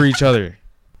rudder each other.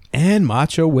 And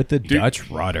Macho with the Dutch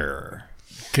rudder.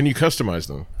 Can you customize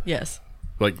them? Yes.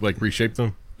 Like reshape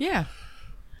them? Yeah.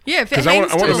 Yeah, if it 'Cause I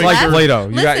hangs wanna to the make- It's like left, Play-Doh.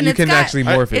 You listen, you it's can got- actually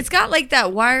morph it. It's got like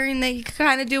that wiring that you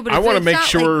kind of do, but I want to it's make not,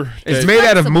 sure It's that, made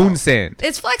out of flexible. moon sand.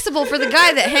 It's flexible for the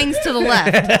guy that hangs to the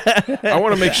left. I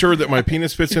want to make sure that my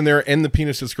penis fits in there and the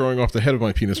penis that's growing off the head of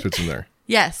my penis fits in there.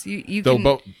 Yes, you They'll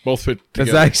can. both fit That's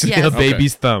together. actually Yes. a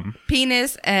baby's thumb.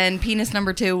 Penis and penis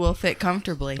number 2 will fit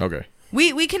comfortably. Okay.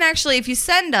 We can actually, if you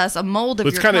send us a mold of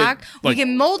It's your kinda cock, we like-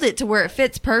 can mold it to where it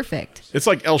fits perfect. It's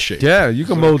like L-shaped. Yeah, you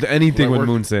can mold anything Will that with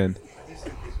work? moon sand.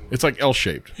 It's like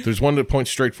L-shaped. There's one that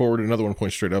points straight forward, and another one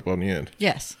points straight up on the end.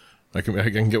 Yes. I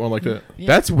can get one like that.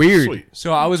 That's weird. Sweet.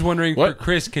 So I was wondering What? for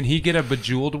Chris, can he get a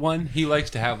bejeweled one? He likes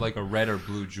to have like a red or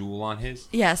blue jewel on his.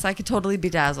 Yes, I could totally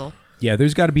bedazzle. Yeah,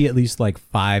 there's got to be at least like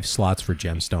 5 slots for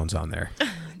gemstones on there.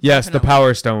 Yes, the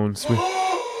power stones.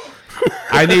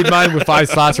 I need mine with 5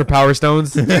 slots for power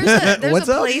stones. There's What's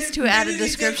a up? place to add a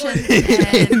description.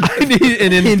 And I need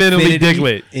an infinity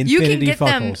diglet. you can Infinity get fuck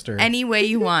them holster. any way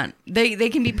you want. They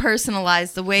can be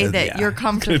personalized the way that Yeah. you're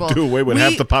comfortable. Do away with We-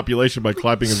 half the population by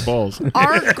clapping his balls.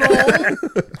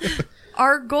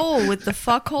 Our goal with the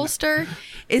fuck holster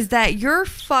is that your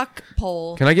fuck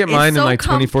pole. Can I get is mine in, so like,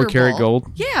 24 karat comfortable.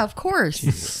 gold? Yeah, of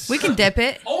course. We can dip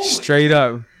it. Straight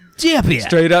up. Dip it.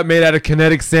 Straight up made out of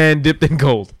kinetic sand dipped in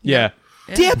gold. Yeah.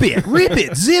 Dip it. Rip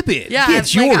it. Zip it. Yeah,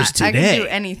 It's like, yours I today. can do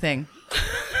anything.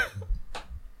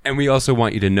 And we also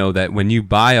want you to know that when you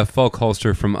buy a fuck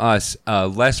holster from us, a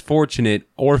less fortunate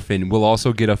orphan will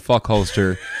also get a fuck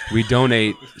holster. We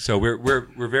donate, so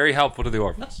we're very helpful to the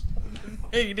orphans.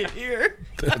 Made it here.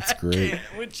 That's great.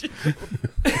 What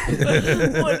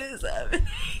is happening?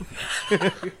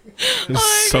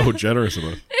 So generous of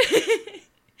us.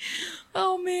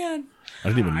 Oh man. I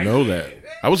didn't even know that.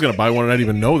 I was going to buy one and I didn't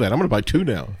even know that. I'm going to buy 2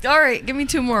 now. All right, give me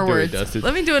 2 more words. Dusted.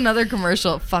 Let me do another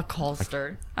commercial. Fuck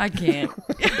holster. I can't.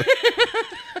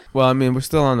 Well, I mean, we're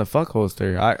still on the fuck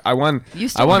holster. I want You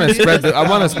still I want wanna to do spread this? the I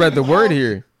want to spread the word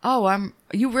here. Oh,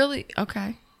 you really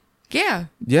okay? Yeah.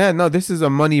 Yeah, no, this is a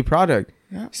money product.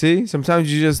 See,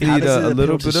 sometimes you just How need does a it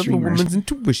little appeal to bit of a streamers? woman's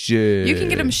intuition. You can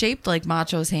get them shaped like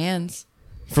Macho's hands.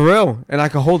 for real, and I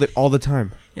can hold it all the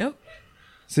time. Yep.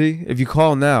 See, if you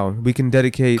call now, we can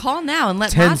dedicate Call now and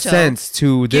let 10 Macho cents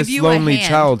to give this you a lonely hand.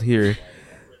 child here.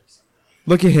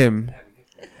 Look at him.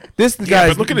 This Yeah, guy.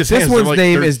 but look at his This hands. They're one's like-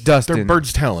 name they're- is Dustin. They're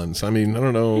bird's talons. I mean, I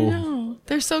don't know. No,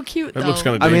 they're so cute. That though. looks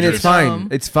kinda I mean, dangerous. it's fine.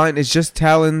 It's fine. It's just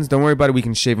talons. Don't worry about it. We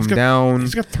can shave them got- down.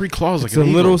 He's got 3 claws like It's a an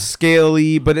little eagle.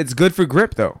 scaly, but it's good for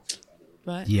grip, though.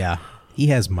 But Yeah, he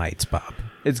has mites, Bob.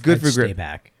 It's good I'd for stay grip.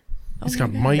 back. He's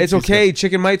got mites. It's okay.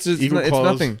 Chicken mites is eagle it's claws.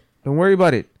 nothing. Don't worry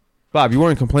about it. Bob, you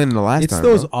weren't complaining the last It's time.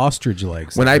 those bro. ostrich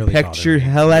legs. When that I really pecked bother your me.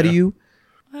 hell out of you.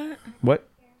 What? What?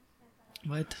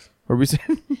 What? What were we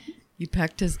saying? You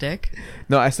pecked his dick?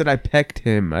 No, I said I pecked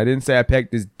him. I didn't say I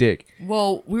pecked his dick.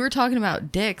 Well, we were talking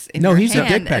about dicks. In No, your he's a hand,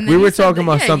 dick pecker. and then We you were said talking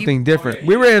that, about yeah, something you, different.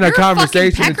 We were in a You're a fucking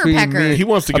conversation pecker between pecker. me. He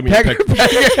wants to A give me a pecker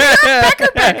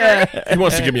peck. He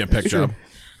wants to give me a peck job.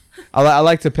 I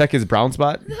like to peck his brown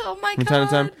spot. Oh my From god! time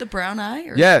to time. The brown eye?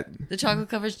 Or Yeah. The chocolate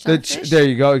covered The starfish? there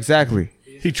you go. Exactly.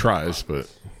 He tries, but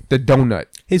The donut.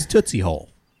 His Tootsie Hole.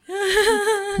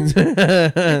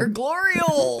 Your glory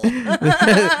hole.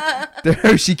 The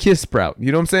Hershey Kiss sprout.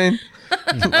 You know what I'm saying?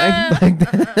 like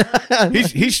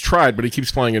that. he's tried, but he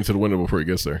keeps flying into the window before he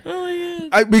gets there.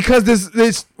 Because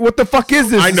this what the fuck is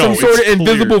this? I know, Some sort of it's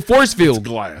invisible clear. force It's field.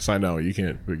 glass. I know you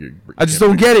can't. I just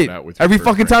don't get it. Every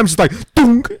fucking time, it's just like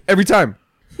dunk. Every time.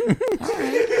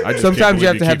 Sometimes you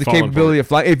have to have the capability of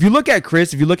flying. If you look at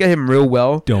Chris, if you look at him real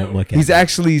well, Don't look at he's him.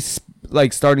 actually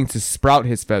like starting to sprout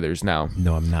his feathers now.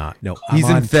 No, I'm not. No, He's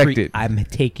I'm on infected. I'm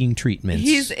taking treatments.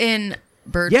 He's in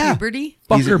bird Yeah. puberty.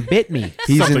 Fucker bit me.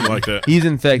 He's Something like that. He's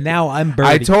infected. Now I'm birded.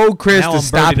 I told Chris Now to I'm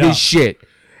stop birded his up. shit,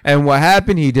 and what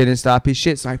happened? He didn't stop his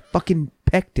shit, so I fucking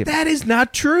pecked him. That is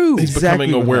not true. He's exactly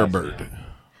becoming a what happened. werebird.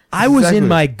 I was exactly in what-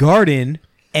 my garden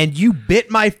and you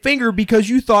bit my finger because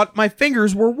you thought my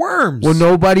fingers were worms. Well,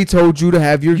 nobody told you to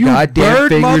have your You goddamn bird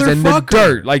fingers in the motherfucker.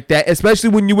 dirt like that,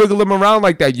 especially when you wiggle them around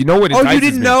like that. You know what? Oh, you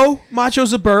didn't know?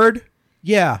 Macho's a bird?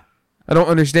 Yeah. I don't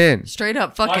understand. Straight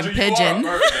up fucking pigeon.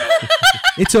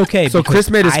 It's okay. So because Chris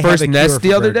made his I first have a cure nest the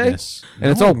for other day, birdness.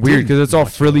 and it's No, all I weird didn't, because it's all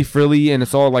Macho. frilly, and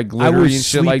it's all like glittery was and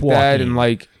shit like that, sleepwalking. and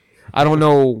like I don't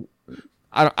know.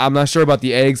 I'm not sure about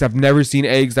the eggs. I've never seen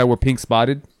eggs that were pink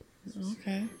spotted.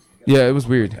 Okay. Yeah, it was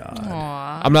weird.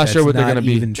 Aw. I'm not sure what they're not gonna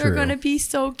be. even They're true. gonna be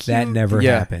so cute. That never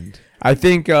Yeah. happened. I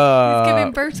think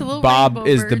giving birth to little Bob rainbow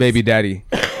is the birds. baby daddy.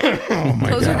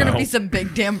 Those are gonna be some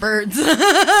big damn birds.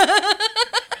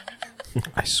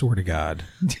 I swear to God.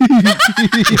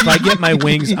 If I get my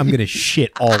wings, I'm going to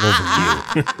shit all over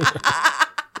you.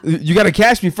 You got to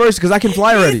catch me first because I can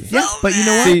fly already. Yeah, but you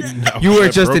know what? See, you were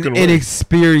that just an broken wing.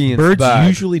 inexperienced Birds bug.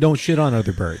 usually don't shit on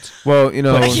other birds. Well, you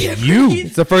know, You,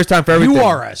 it's the first time for everything. you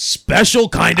are a special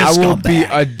kind of I will scumbag. be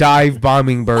a dive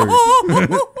bombing bird.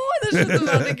 This is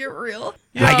about to get real.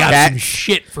 I got That- some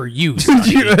shit for you,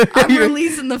 sonny. I'm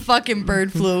releasing the fucking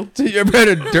bird flu. You ever had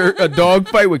a dog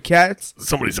fight with cats?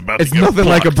 Somebody's about to It's get nothing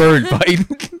like a blocked. bird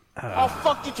fight. I'll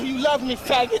fuck you till you love me,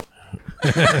 faggot.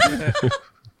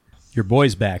 Your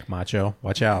boy's back, Macho.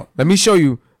 Watch out. Let me show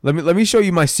you. Let me show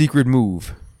you my secret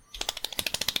move.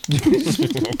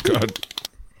 Oh God.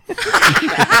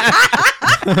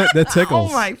 That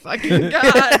tickles. Oh my fucking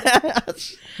god.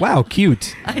 Wow,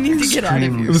 cute. I need to get out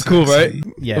of It here. was cool, right?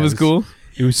 Yeah, it was cool.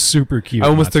 It was super cute. I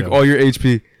almost Macho. took all your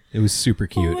HP. It was super Oh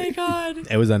cute. my god.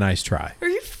 It was a nice try. Why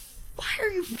are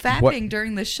you fapping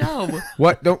during the show?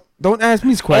 What? Don't ask me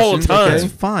these questions. time. Okay?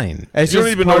 It's fine. It's You don't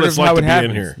just even know part what of it's like how to it be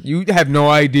in happens. here. You have no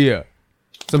idea.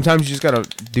 Sometimes you just gotta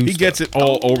do. He stuff. gets it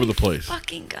all over the place.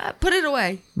 Fucking god. Put it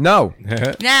away. No.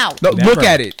 Now. No. Never. Look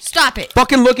at it. Stop it.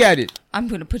 Fucking look at it. I'm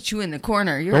gonna put you in the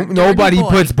corner. You're a Don't, dirty nobody boy.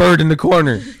 puts bird in the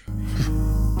corner.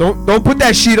 Don't put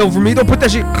that sheet over me. Don't put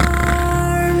that sheet.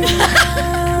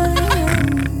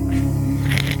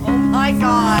 Oh my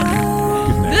god.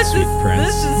 Good night, This sweet is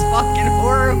prince. fucking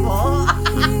horrible.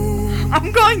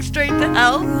 I'm going straight to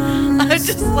hell. I'm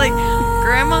just like,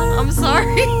 Grandma, I'm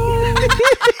sorry.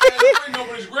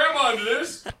 Nobody's grandma into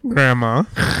this. Grandma.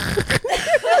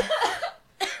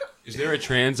 Is there a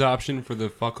trans option for the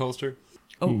fuck holster?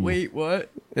 Oh wait, what?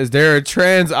 Is there a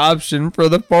trans option for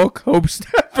the folk host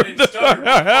for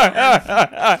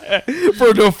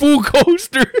the full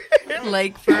coaster?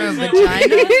 Like for a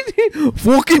vagina?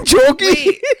 Fucking joking.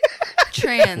 Wait,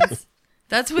 trans.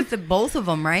 That's with the both of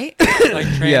them, right? Like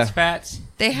trans Yeah. fats?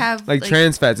 They have Like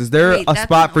trans fats. Is there Wait, a that's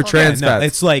spot not- for hold on. trans No, fats?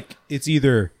 it's like it's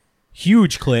either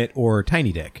huge clit or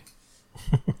tiny dick.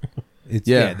 It's,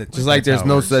 yeah, that- just like that's there's how it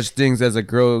no works. such things as a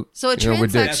girl. So a you know,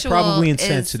 with transsexual dick. Probably is-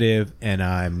 insensitive, and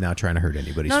I'm not trying to hurt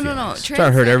anybody's No, feelings. Trying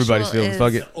to hurt everybody's Transsexual feelings. is-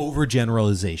 Fuck it.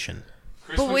 Overgeneralization.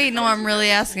 But wait, no, I'm really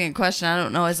asking a question. I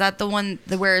don't know. Is that the one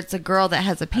where it's a girl that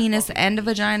has a penis and a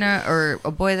vagina, or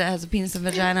a boy that has a penis and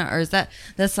vagina, or is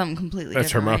that's something completely That's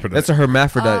different? hermaphrodite. That's a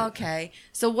hermaphrodite. Oh, okay.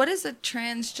 So what is a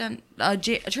transgen?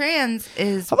 Trans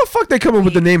is How the fuck they come up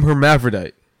with the name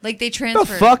hermaphrodite? like they The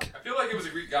transfer. fuck? I feel like it was a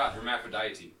Greek god,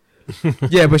 hermaphrodite.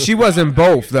 Yeah, but she wasn't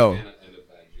both though.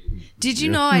 Did you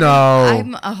know No.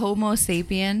 I'm a Homo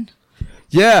sapien?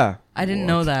 Yeah, I didn't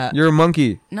know that. you're a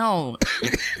monkey. No.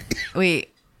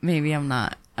 Wait, maybe I'm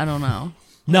not. I don't know.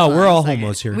 No, Hold we're on a all second.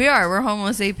 homos here. We're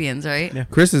Homo sapiens, right? Yeah.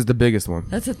 Chris is the biggest one.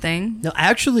 That's a thing. No,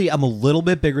 actually, I'm a little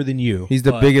bit bigger than you. He's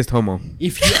the but biggest homo.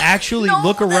 If you actually No,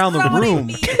 look that's around the not what I room,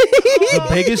 mean. the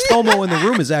biggest homo in the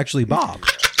room is actually Bob.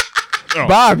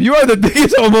 Bob, you are the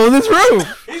biggest homo in this room.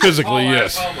 Physically,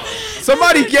 yes.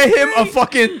 Somebody get him a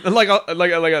fucking like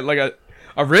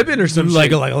a ribbon or some shit.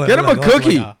 Get him a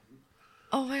cookie.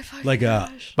 Oh my fucking Like a-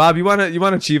 gosh. Bob, you want a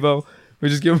Chivo? We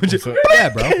just give him a Chivo. Yeah,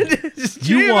 bro. Just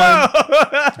You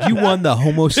Chivo. You won the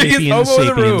Homo Biggest sapiens homo in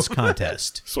the room. sapiens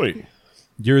contest. Sweet.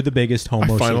 You're the biggest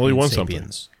Homo finally sapiens won something.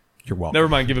 sapiens. You're welcome. Never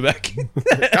mind, give it back.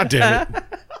 God damn it.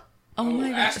 Oh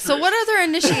my gosh. So what other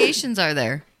initiations are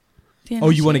there? Oh,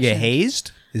 you want to get Initiation.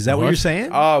 hazed? Is that what What? you're saying?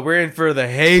 Oh, we're in for the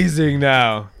hazing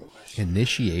now.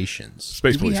 Initiations.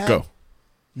 Space Police, go.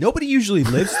 Nobody usually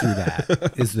lives through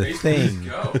that. Is the thing.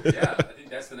 Go. Yeah, I think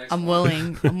that's the next I'm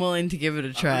willing to give it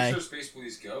a try. Space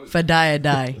Police Go. If I die, I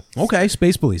die. Okay,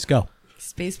 Space Police, go.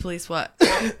 Space Police what?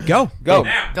 Go. Go.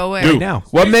 Go where? Dude. Now.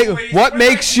 What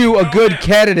makes you a good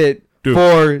candidate Dude,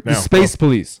 for the now, Space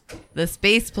Police? The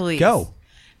Space Police. Go.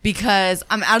 Because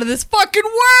I'm out of this fucking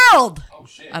world. Oh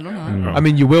shit. I don't know. I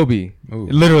mean, you will be.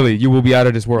 Literally, you will be out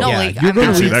of this world. No, Yeah, like you're I'm gonna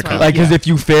out of see this that world. kind Like, because if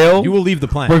you fail, You will leave the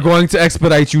planet. we're going to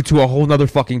expedite you to a whole nother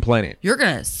fucking planet. You're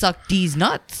gonna suck these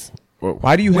nuts.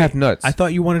 Why do you have nuts? I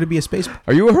thought you wanted to be a space.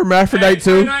 Are you a hermaphrodite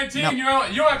too? 2019, you don't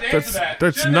have to answer that.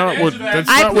 That's You don't not have to what. answer that. That's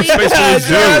I not what plead- Space Police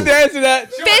You don't have to do. answer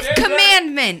that. Fifth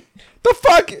commandment. The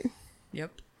fuck?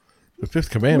 Yep. The Fifth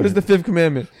What Commandment. is the fifth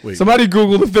commandment? Wait. Somebody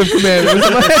Google the fifth commandment.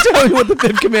 Somebody tell me what the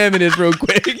fifth commandment is real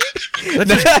quick. That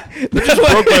just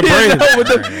broke my brain.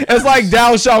 It's like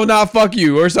thou shalt not fuck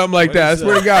you or something like that. I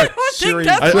swear to God. Siri.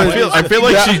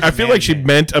 I feel like she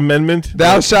meant amendment.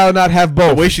 Thou shalt not have The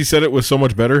both. way she said it was so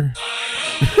much better.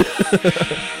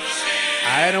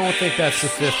 I don't think that's the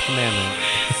fifth commandment.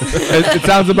 It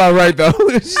sounds about right though.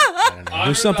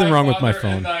 There's something wrong with my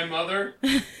phone. Thy mother.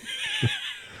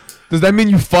 Does that mean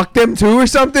you fuck them too or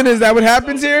something? Is that what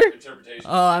happens here? Interpretation.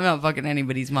 Oh, I'm not fucking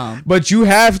anybody's mom. But you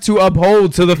have to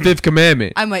uphold to the fifth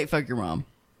commandment. I might fuck your mom.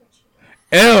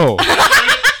 Ew.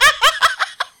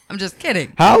 I'm just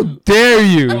kidding. How dare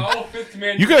you? Oh, fifth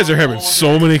command. You guys are having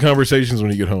so many conversations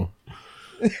when you get home.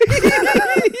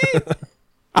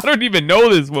 I don't even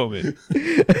know this woman.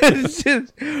 It's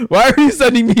just, why are you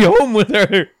sending me home with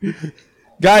her?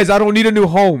 Guys, I don't need a new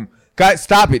home. Guys,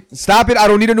 stop it. Stop it. I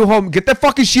don't need a new home. Get that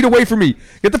fucking sheet away from me.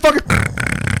 Get the fucking...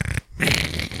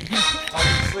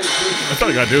 That's all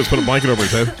you gotta do is put a blanket over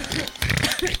his head.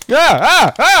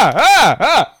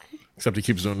 Except he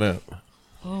keeps doing that.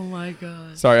 Oh my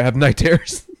god. Sorry, I have night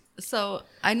terrors. So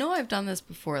I know I've done this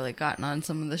before, like gotten on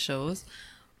some of the shows.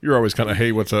 You're always kind of,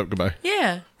 hey, what's up? Goodbye.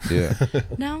 Yeah. Yeah.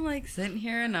 Now I'm like sitting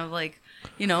here and I've like,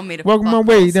 made a Welcome fuck my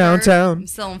way holster. downtown. I'm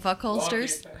selling fuck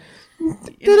holsters.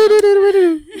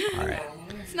 Alright.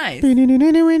 It's nice.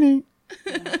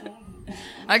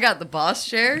 I got the boss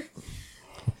chair.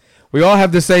 We all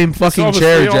have the same fucking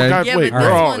chair, Jen. Yeah, Wait, but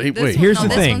we're all. this Wait, here's one,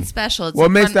 the this thing. one's special. It's What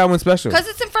in makes front- that one special? Because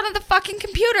it's in front of the fucking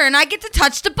computer and I get to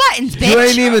touch the buttons, bitch. You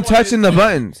ain't even touching the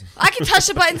buttons. I can touch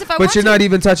the buttons if I want But you're to. not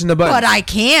even touching the buttons. But I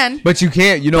can. But you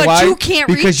can't. You know But why? you can't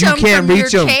because reach you 'em can't from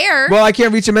reach your 'em. chair. Well, I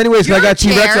can't reach them anyways because I got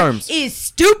T-Rex chair arms. is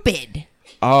stupid.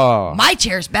 Oh. My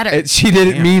chair's better. She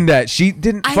didn't mean that. She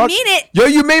didn't. I fuck. mean it. Yo,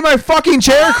 you made my fucking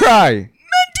chair cry. Meant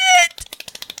it.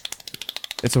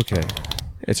 It's okay.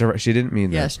 It's alright. She didn't mean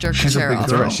that. Yes, jerk the chair off.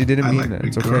 It's alright. She didn't mean that.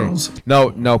 It's okay.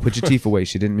 No, put your teeth away.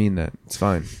 She didn't mean that. It's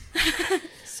fine.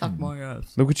 Suck my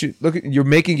ass. Look at you. You're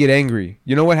making it angry.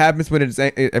 You know what happens when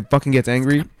it fucking gets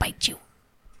angry? Bite you.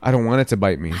 I don't want it to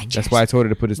bite me. That's chair's- why I told her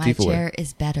to put his My teeth away. chair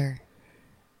is better.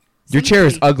 Your chair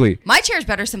is Simply- ugly. My chair is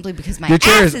better simply because my Your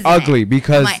chair ass is in ugly it.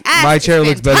 because ass my is chair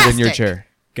looks better than your fantastic. chair.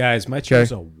 Guys, my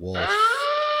chair's a wolf.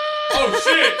 Oh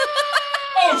shit!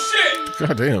 Oh shit!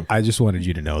 God damn. I just wanted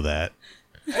you to know that.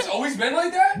 It's always been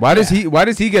like that. Why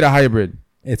does he get a hybrid?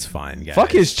 It's fine, guys.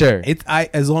 Fuck his chair.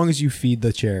 As long as you feed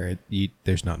the chair,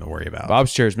 there's nothing to worry about.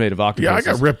 Bob's chair is made of octopuses.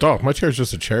 Yeah, I got ripped off. My chair's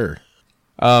just a chair.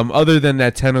 Other than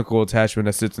that tentacle attachment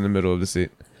that sits in the middle of the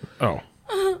seat. Oh,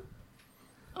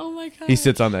 Oh my god. He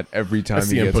sits on that every time that's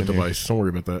he the gets input in here. device. Don't worry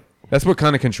about that. That's what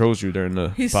kind of controls you during the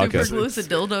He super podcast. glues a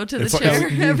dildo to the It's like- chair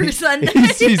every Sunday.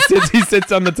 he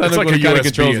sits on the It's tentacle like a and kind of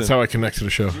USB. controls It's it. how I connect to the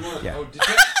show.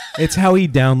 It's how he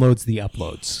downloads the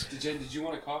uploads. Jen, did you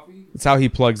want a coffee? It's how he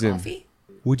plugs in. Coffee?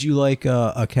 Would you like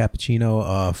a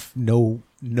cappuccino? No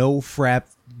frap,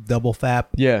 double fap.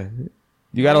 Yeah.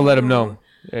 You got to let him know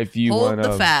if you Hold want the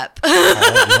fap.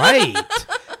 All right,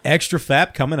 extra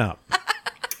fap coming up.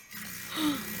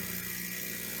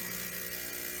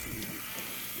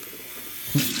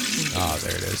 Oh,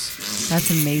 there it is. That's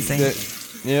amazing.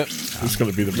 Yep. This is going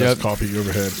to be the best Yep. coffee you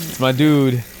ever had. It's my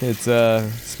dude. It's a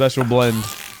special blend.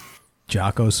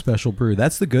 Jocko's special brew.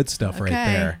 That's the good stuff right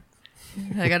Okay. there.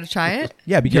 I gotta try it?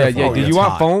 Yeah, be Yeah, careful. yeah. Did It's you want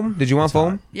hot. foam? Did you want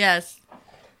foam? Yes.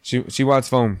 She wants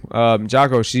foam.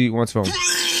 Jocko, she wants foam.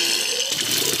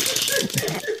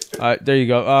 There you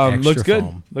go. Extra Looks good.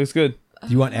 foam. Looks good.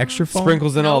 You want extra foam?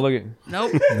 Sprinkles and all. Look at.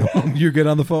 Nope. You're good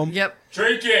on the foam? Yep.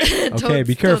 Drink it. Okay,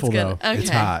 be careful, good. though. Okay. It's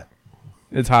hot.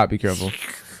 It's hot. Be careful.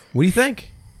 What do you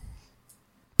think?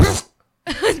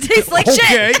 It tastes like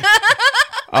shit.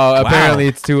 Oh, apparently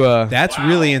it's too. That's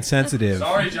really insensitive.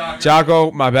 Sorry, Jocko.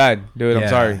 Jocko, my bad, dude. I'm Yeah,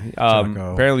 sorry.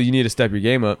 Jocko. Apparently you need to step your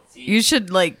game up. You should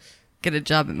like get a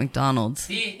job at McDonald's.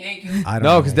 Thank you. I don't No,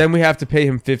 know. because then we have to pay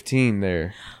him 15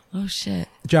 there. Oh shit.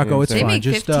 Jocko, it's They fine. make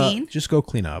Just 15? just go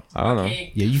clean up. I don't know.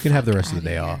 Yeah, you can have the rest of the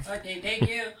day off. Okay, thank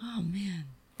you. Oh man.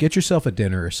 Get yourself a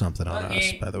dinner or something on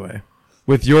us, by the way.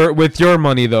 With your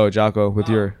money though, Jocko. With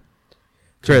your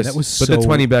Chris, That was put the so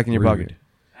 20 back in your rude. pocket.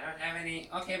 I don't have any.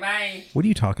 Okay, bye. What are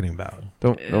you talking about?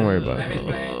 Don't worry about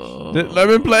Lemon it.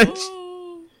 Lemon pledge.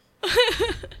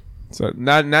 So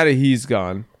now that he's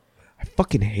gone, I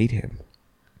fucking hate him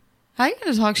How you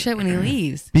gonna talk shit when he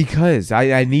leaves? because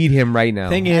I need him right now.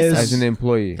 Thing is, as an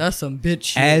employee. That's some bitch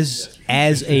shit.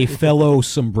 as a fellow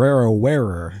sombrero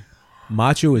wearer,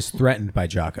 Macho is threatened by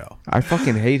Jocko. I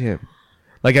fucking hate him.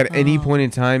 Like at any point in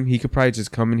time, he could probably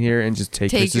just come in here and just take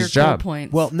Take your Chris's job. cool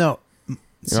points. Well, no.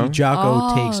 See, know? Jocko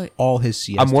Oh. takes all his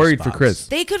siesta I'm worried for spots. Chris.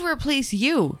 they could replace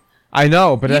you. I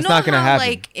know, but that's you know not gonna how, happen.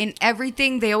 Like in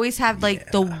everything, they always have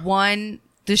like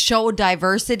the show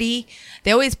diversity.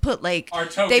 They always put like Our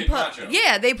token they put macho.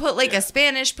 they put like a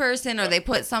Spanish person or they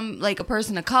put some like a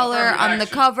person of color Affirmative on the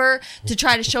action. cover to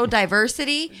try to show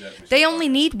diversity. They only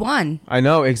need one. I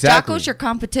know exactly. Jocko's your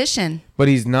competition. But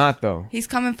he's not though. He's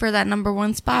coming for that number one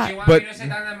Do you spot. want But- me to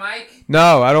sit on the mic?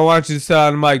 No, I don't want you to sit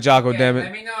on the mic, Jocko. Yeah, Damn let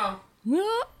it. me know.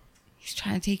 Well, he's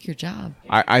trying to take your job.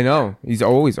 I know. He's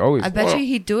always. I bet you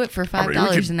he'd do it for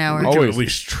 $5 an hour. We could Always. at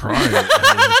least try it.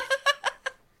 I mean,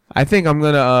 I think I'm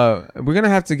gonna. We're gonna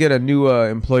have to get a new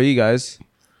employee, guys.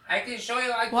 I can show you.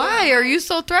 Why are you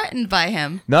so threatened by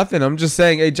him? Nothing. I'm just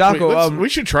saying. Hey, Jocko. Wait, we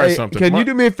should try hey, something. Can you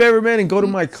do me a favor, man, and go to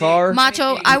my car?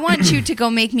 Macho, I want you to go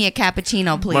make me a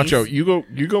cappuccino, please. Macho, you go.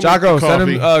 Jocko, make the send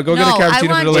him. coffee. Go no, get a I cappuccino for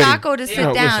want the lady. Jocko to sit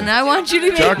No, down. listen. I want you to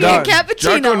make Jocko, me a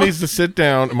cappuccino. Jocko needs to sit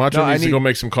down. Macho No, needs I to go need-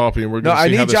 make some coffee, and we're No, going to I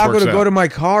see how need this Jocko works to go out. to my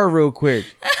car real quick.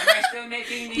 Am I still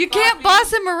making the You can't coffee?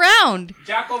 boss him around.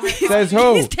 Jocko, make Says coffee.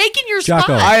 who? He's taking your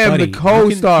Jocko, spot. I am buddy, the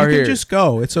co-star you can here. just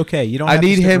go. It's okay. You don't. I have to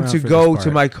need stick him around to for go this to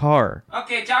part. my car.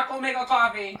 Okay, Jocko, make a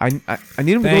coffee. I need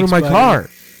him to go Thanks, to my buddy. car.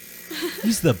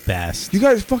 He's the best. You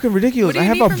guys are fucking ridiculous. What do I you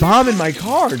have need a from bomb me? in my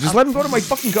car. Just let him go to my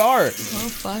fucking car. Oh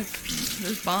fuck!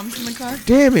 There's bombs in the car.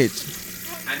 Damn it.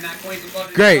 I'm not going to go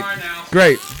to Great. the car now.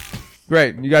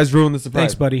 Great. You guys ruined the surprise.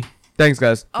 Thanks, buddy. Thanks,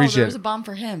 guys. Oh, there Appreciate was a it. bomb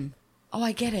for him. Oh,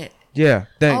 I get it. Yeah,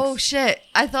 thanks. Oh shit!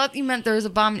 I thought you meant there was a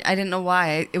bomb. I didn't know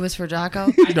why. It was for Jocko.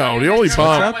 No, the only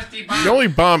bomb. The only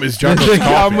bomb is Jocko's The coffee.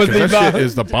 bomb was 'cause the that shit bomb.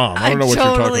 is the bomb. I I don't know what you're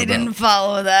totally talking didn't about.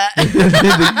 follow that.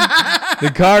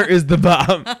 The car is the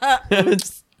bomb.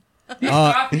 This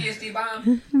coffee is the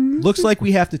bomb. Looks like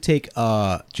we have to take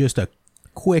just a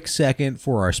quick second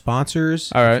for our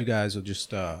sponsors. All right. If you guys will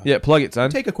just Yeah, plug it, son.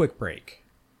 take a quick break.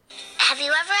 Have you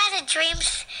ever had a dream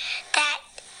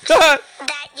that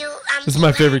you This is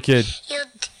my favorite kid. You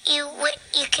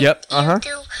could Yep, uh-huh,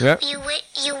 you do yep, you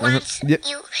once yep,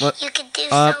 you what, you could do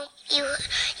uh, so you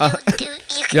do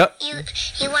you could, yep.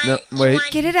 you want No, you wait.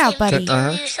 want Get it out, him buddy. to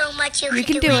Uh-huh. do so much you You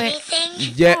could can do it.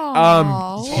 anything. Yeah,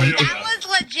 Aw. That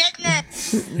was legit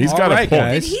nuts. He's All got right, a point.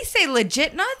 guys. Did he say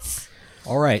legit nuts?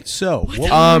 All right. So,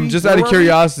 just out of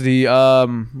curiosity,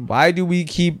 why do we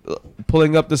keep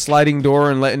pulling up the sliding door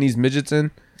and letting these midgets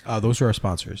in? those are our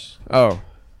sponsors. Oh,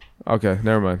 okay,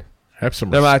 never mind. Have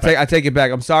some Never mind. respect. I take it back.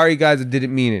 I'm sorry, guys. I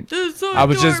didn't mean it. I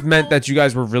was just meant that you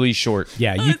guys were really short.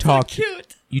 Yeah, you talked.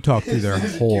 You talked through their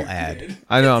whole ad.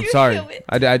 I know. I'm sorry. cute.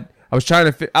 I was trying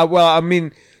to fit. Well, I mean,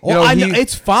 you Well, know, I know,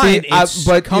 it's fine. It's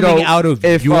coming out of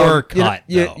your cut,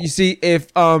 though. you see,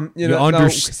 if you know,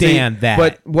 understand that.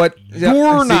 But what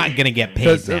You're not gonna get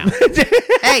paid now.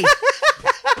 Hey,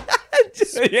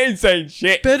 he ain't saying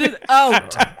shit. spit it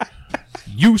out.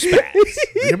 You spaz.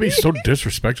 You're gonna be so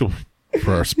disrespectful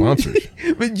for our sponsors.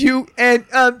 But you and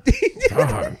God.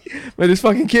 but this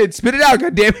fucking kid, spit it out,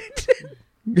 goddammit.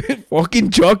 Fucking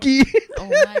Chucky. Oh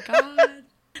my god,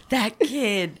 that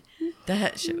kid.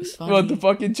 That shit was funny. What, the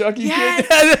fucking Chucky Yes.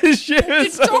 kid? That shit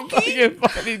was so Chucky. fucking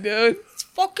funny, dude. It's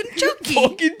fucking Chucky.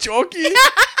 Fucking Chucky.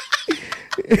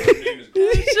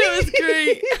 That shit was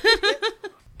great.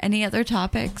 Any other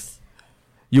topics?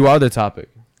 You are the topic.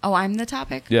 Oh, I'm the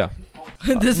topic. Yeah.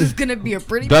 This is gonna be a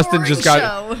pretty Dustin boring just show.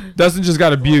 got Dustin just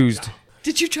got abused.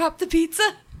 Did you drop the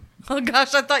pizza? Oh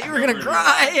gosh, I thought you were gonna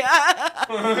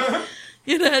cry.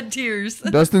 You'd had tears.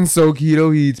 Dustin's so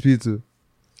keto he eats pizza.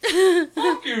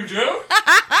 Fuck you, Joe.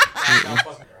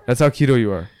 That's how keto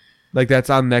you are. Like, that's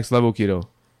on next level keto.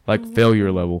 Like,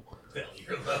 failure level.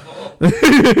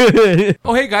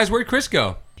 Oh, hey, guys, where'd Chris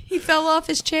go? He fell off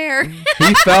his chair.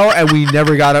 He fell, and we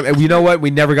never got him. And you know what?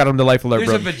 We never got him to life alert, There's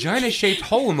bro. a vagina-shaped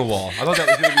hole in the wall. I thought that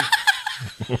was going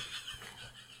to be...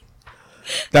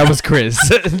 That was Chris.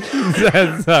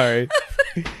 Sorry.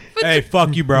 Hey,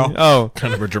 fuck you, bro. Oh.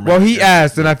 Kind of a dramatic. Well, he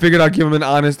asked, and I figured I'd give him an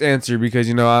honest answer because,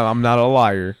 you know, I'm not a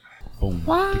liar.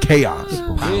 Chaos.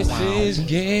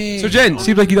 So, Jen,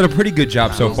 seems like you done a pretty good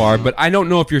job so far, but I don't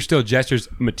know if you're still Jester's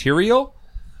material.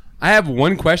 I have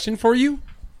one question for you.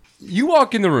 You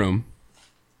walk in the room,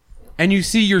 and you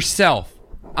see yourself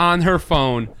on her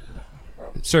phone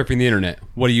surfing the internet.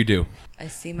 What do? I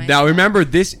see my. Now, remember,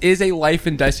 this is a life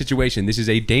and death situation. This is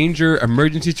a danger,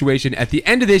 emergency situation. At the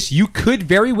end of this, you could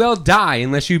very well die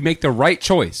unless you make the right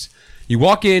choice. You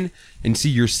walk in and see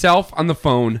yourself on the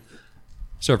phone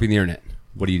surfing the internet.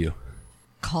 What do?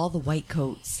 Call the white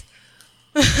coats.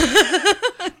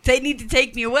 They need to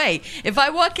take me away. If I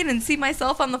walk in and see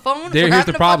myself on the phone, Here's we're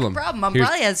having the a problem. fucking problem. I'm Here's-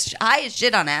 probably as high as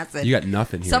shit on acid. You got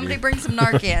nothing here. Somebody dude. bring some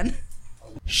Narcan.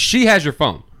 She has your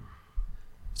phone.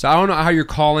 So I don't know how you're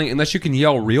calling unless you can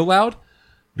yell real loud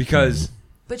because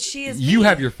But she is. you me.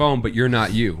 have your phone, but you're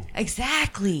not you.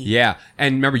 Exactly. Yeah.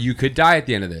 And remember, you could die at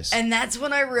the end of this. And that's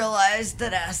when I realized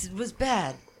that acid was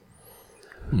bad.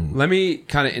 Let me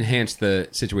kind of enhance the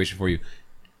situation for you.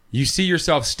 You see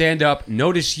yourself stand up,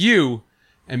 notice you,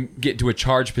 and get to a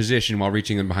charged position while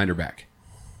reaching in behind her back.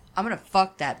 I'm gonna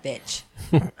fuck that bitch.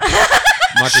 Macho,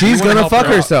 She's you wanna gonna help fuck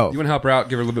her out? herself. You want to help her out?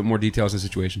 Give her a little bit more details on the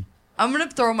situation. I'm gonna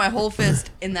throw my whole fist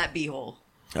in that beehole.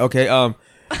 Okay,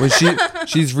 when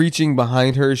she's reaching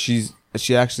behind her, she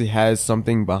actually has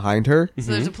something behind her.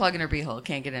 So there's a plug in her beehole.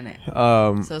 Can't get in it.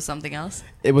 So something else.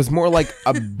 It was more like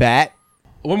a bat.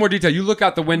 One more detail. You look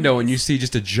out the window and you see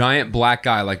just a giant black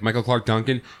guy like Michael Clark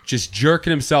Duncan just jerking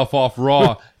himself off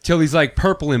raw till he's like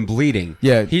purple and bleeding.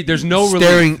 Yeah, There's no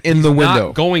staring relief. in He's the window.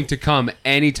 Not going to come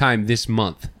anytime this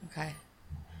month, Okay.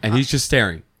 and he's just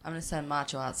staring. I'm gonna send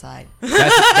Macho outside.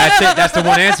 That's it. That's the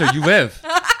one answer. You live.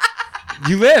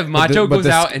 You live. Macho goes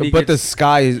out and he But the gets...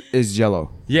 sky is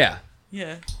yellow. Yeah.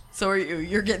 Yeah. So are you?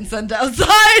 You're getting sent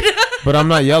outside. But I'm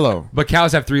not yellow. But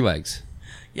cows have 3 legs.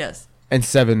 Yes. And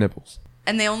 7 nipples.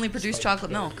 And they only produce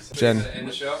chocolate milk. Jen,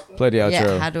 play the outro.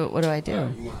 Yeah. What do I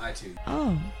do?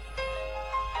 Oh.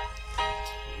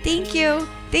 Thank you.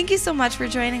 Thank you so much for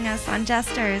joining us on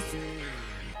Jesters.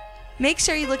 Make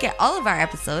sure you look at all of our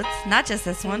episodes, not just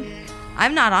this one.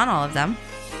 I'm not on all of them,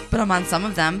 but I'm on some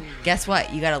of them. Guess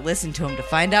what? You got to listen to them to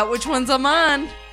find out which ones I'm on.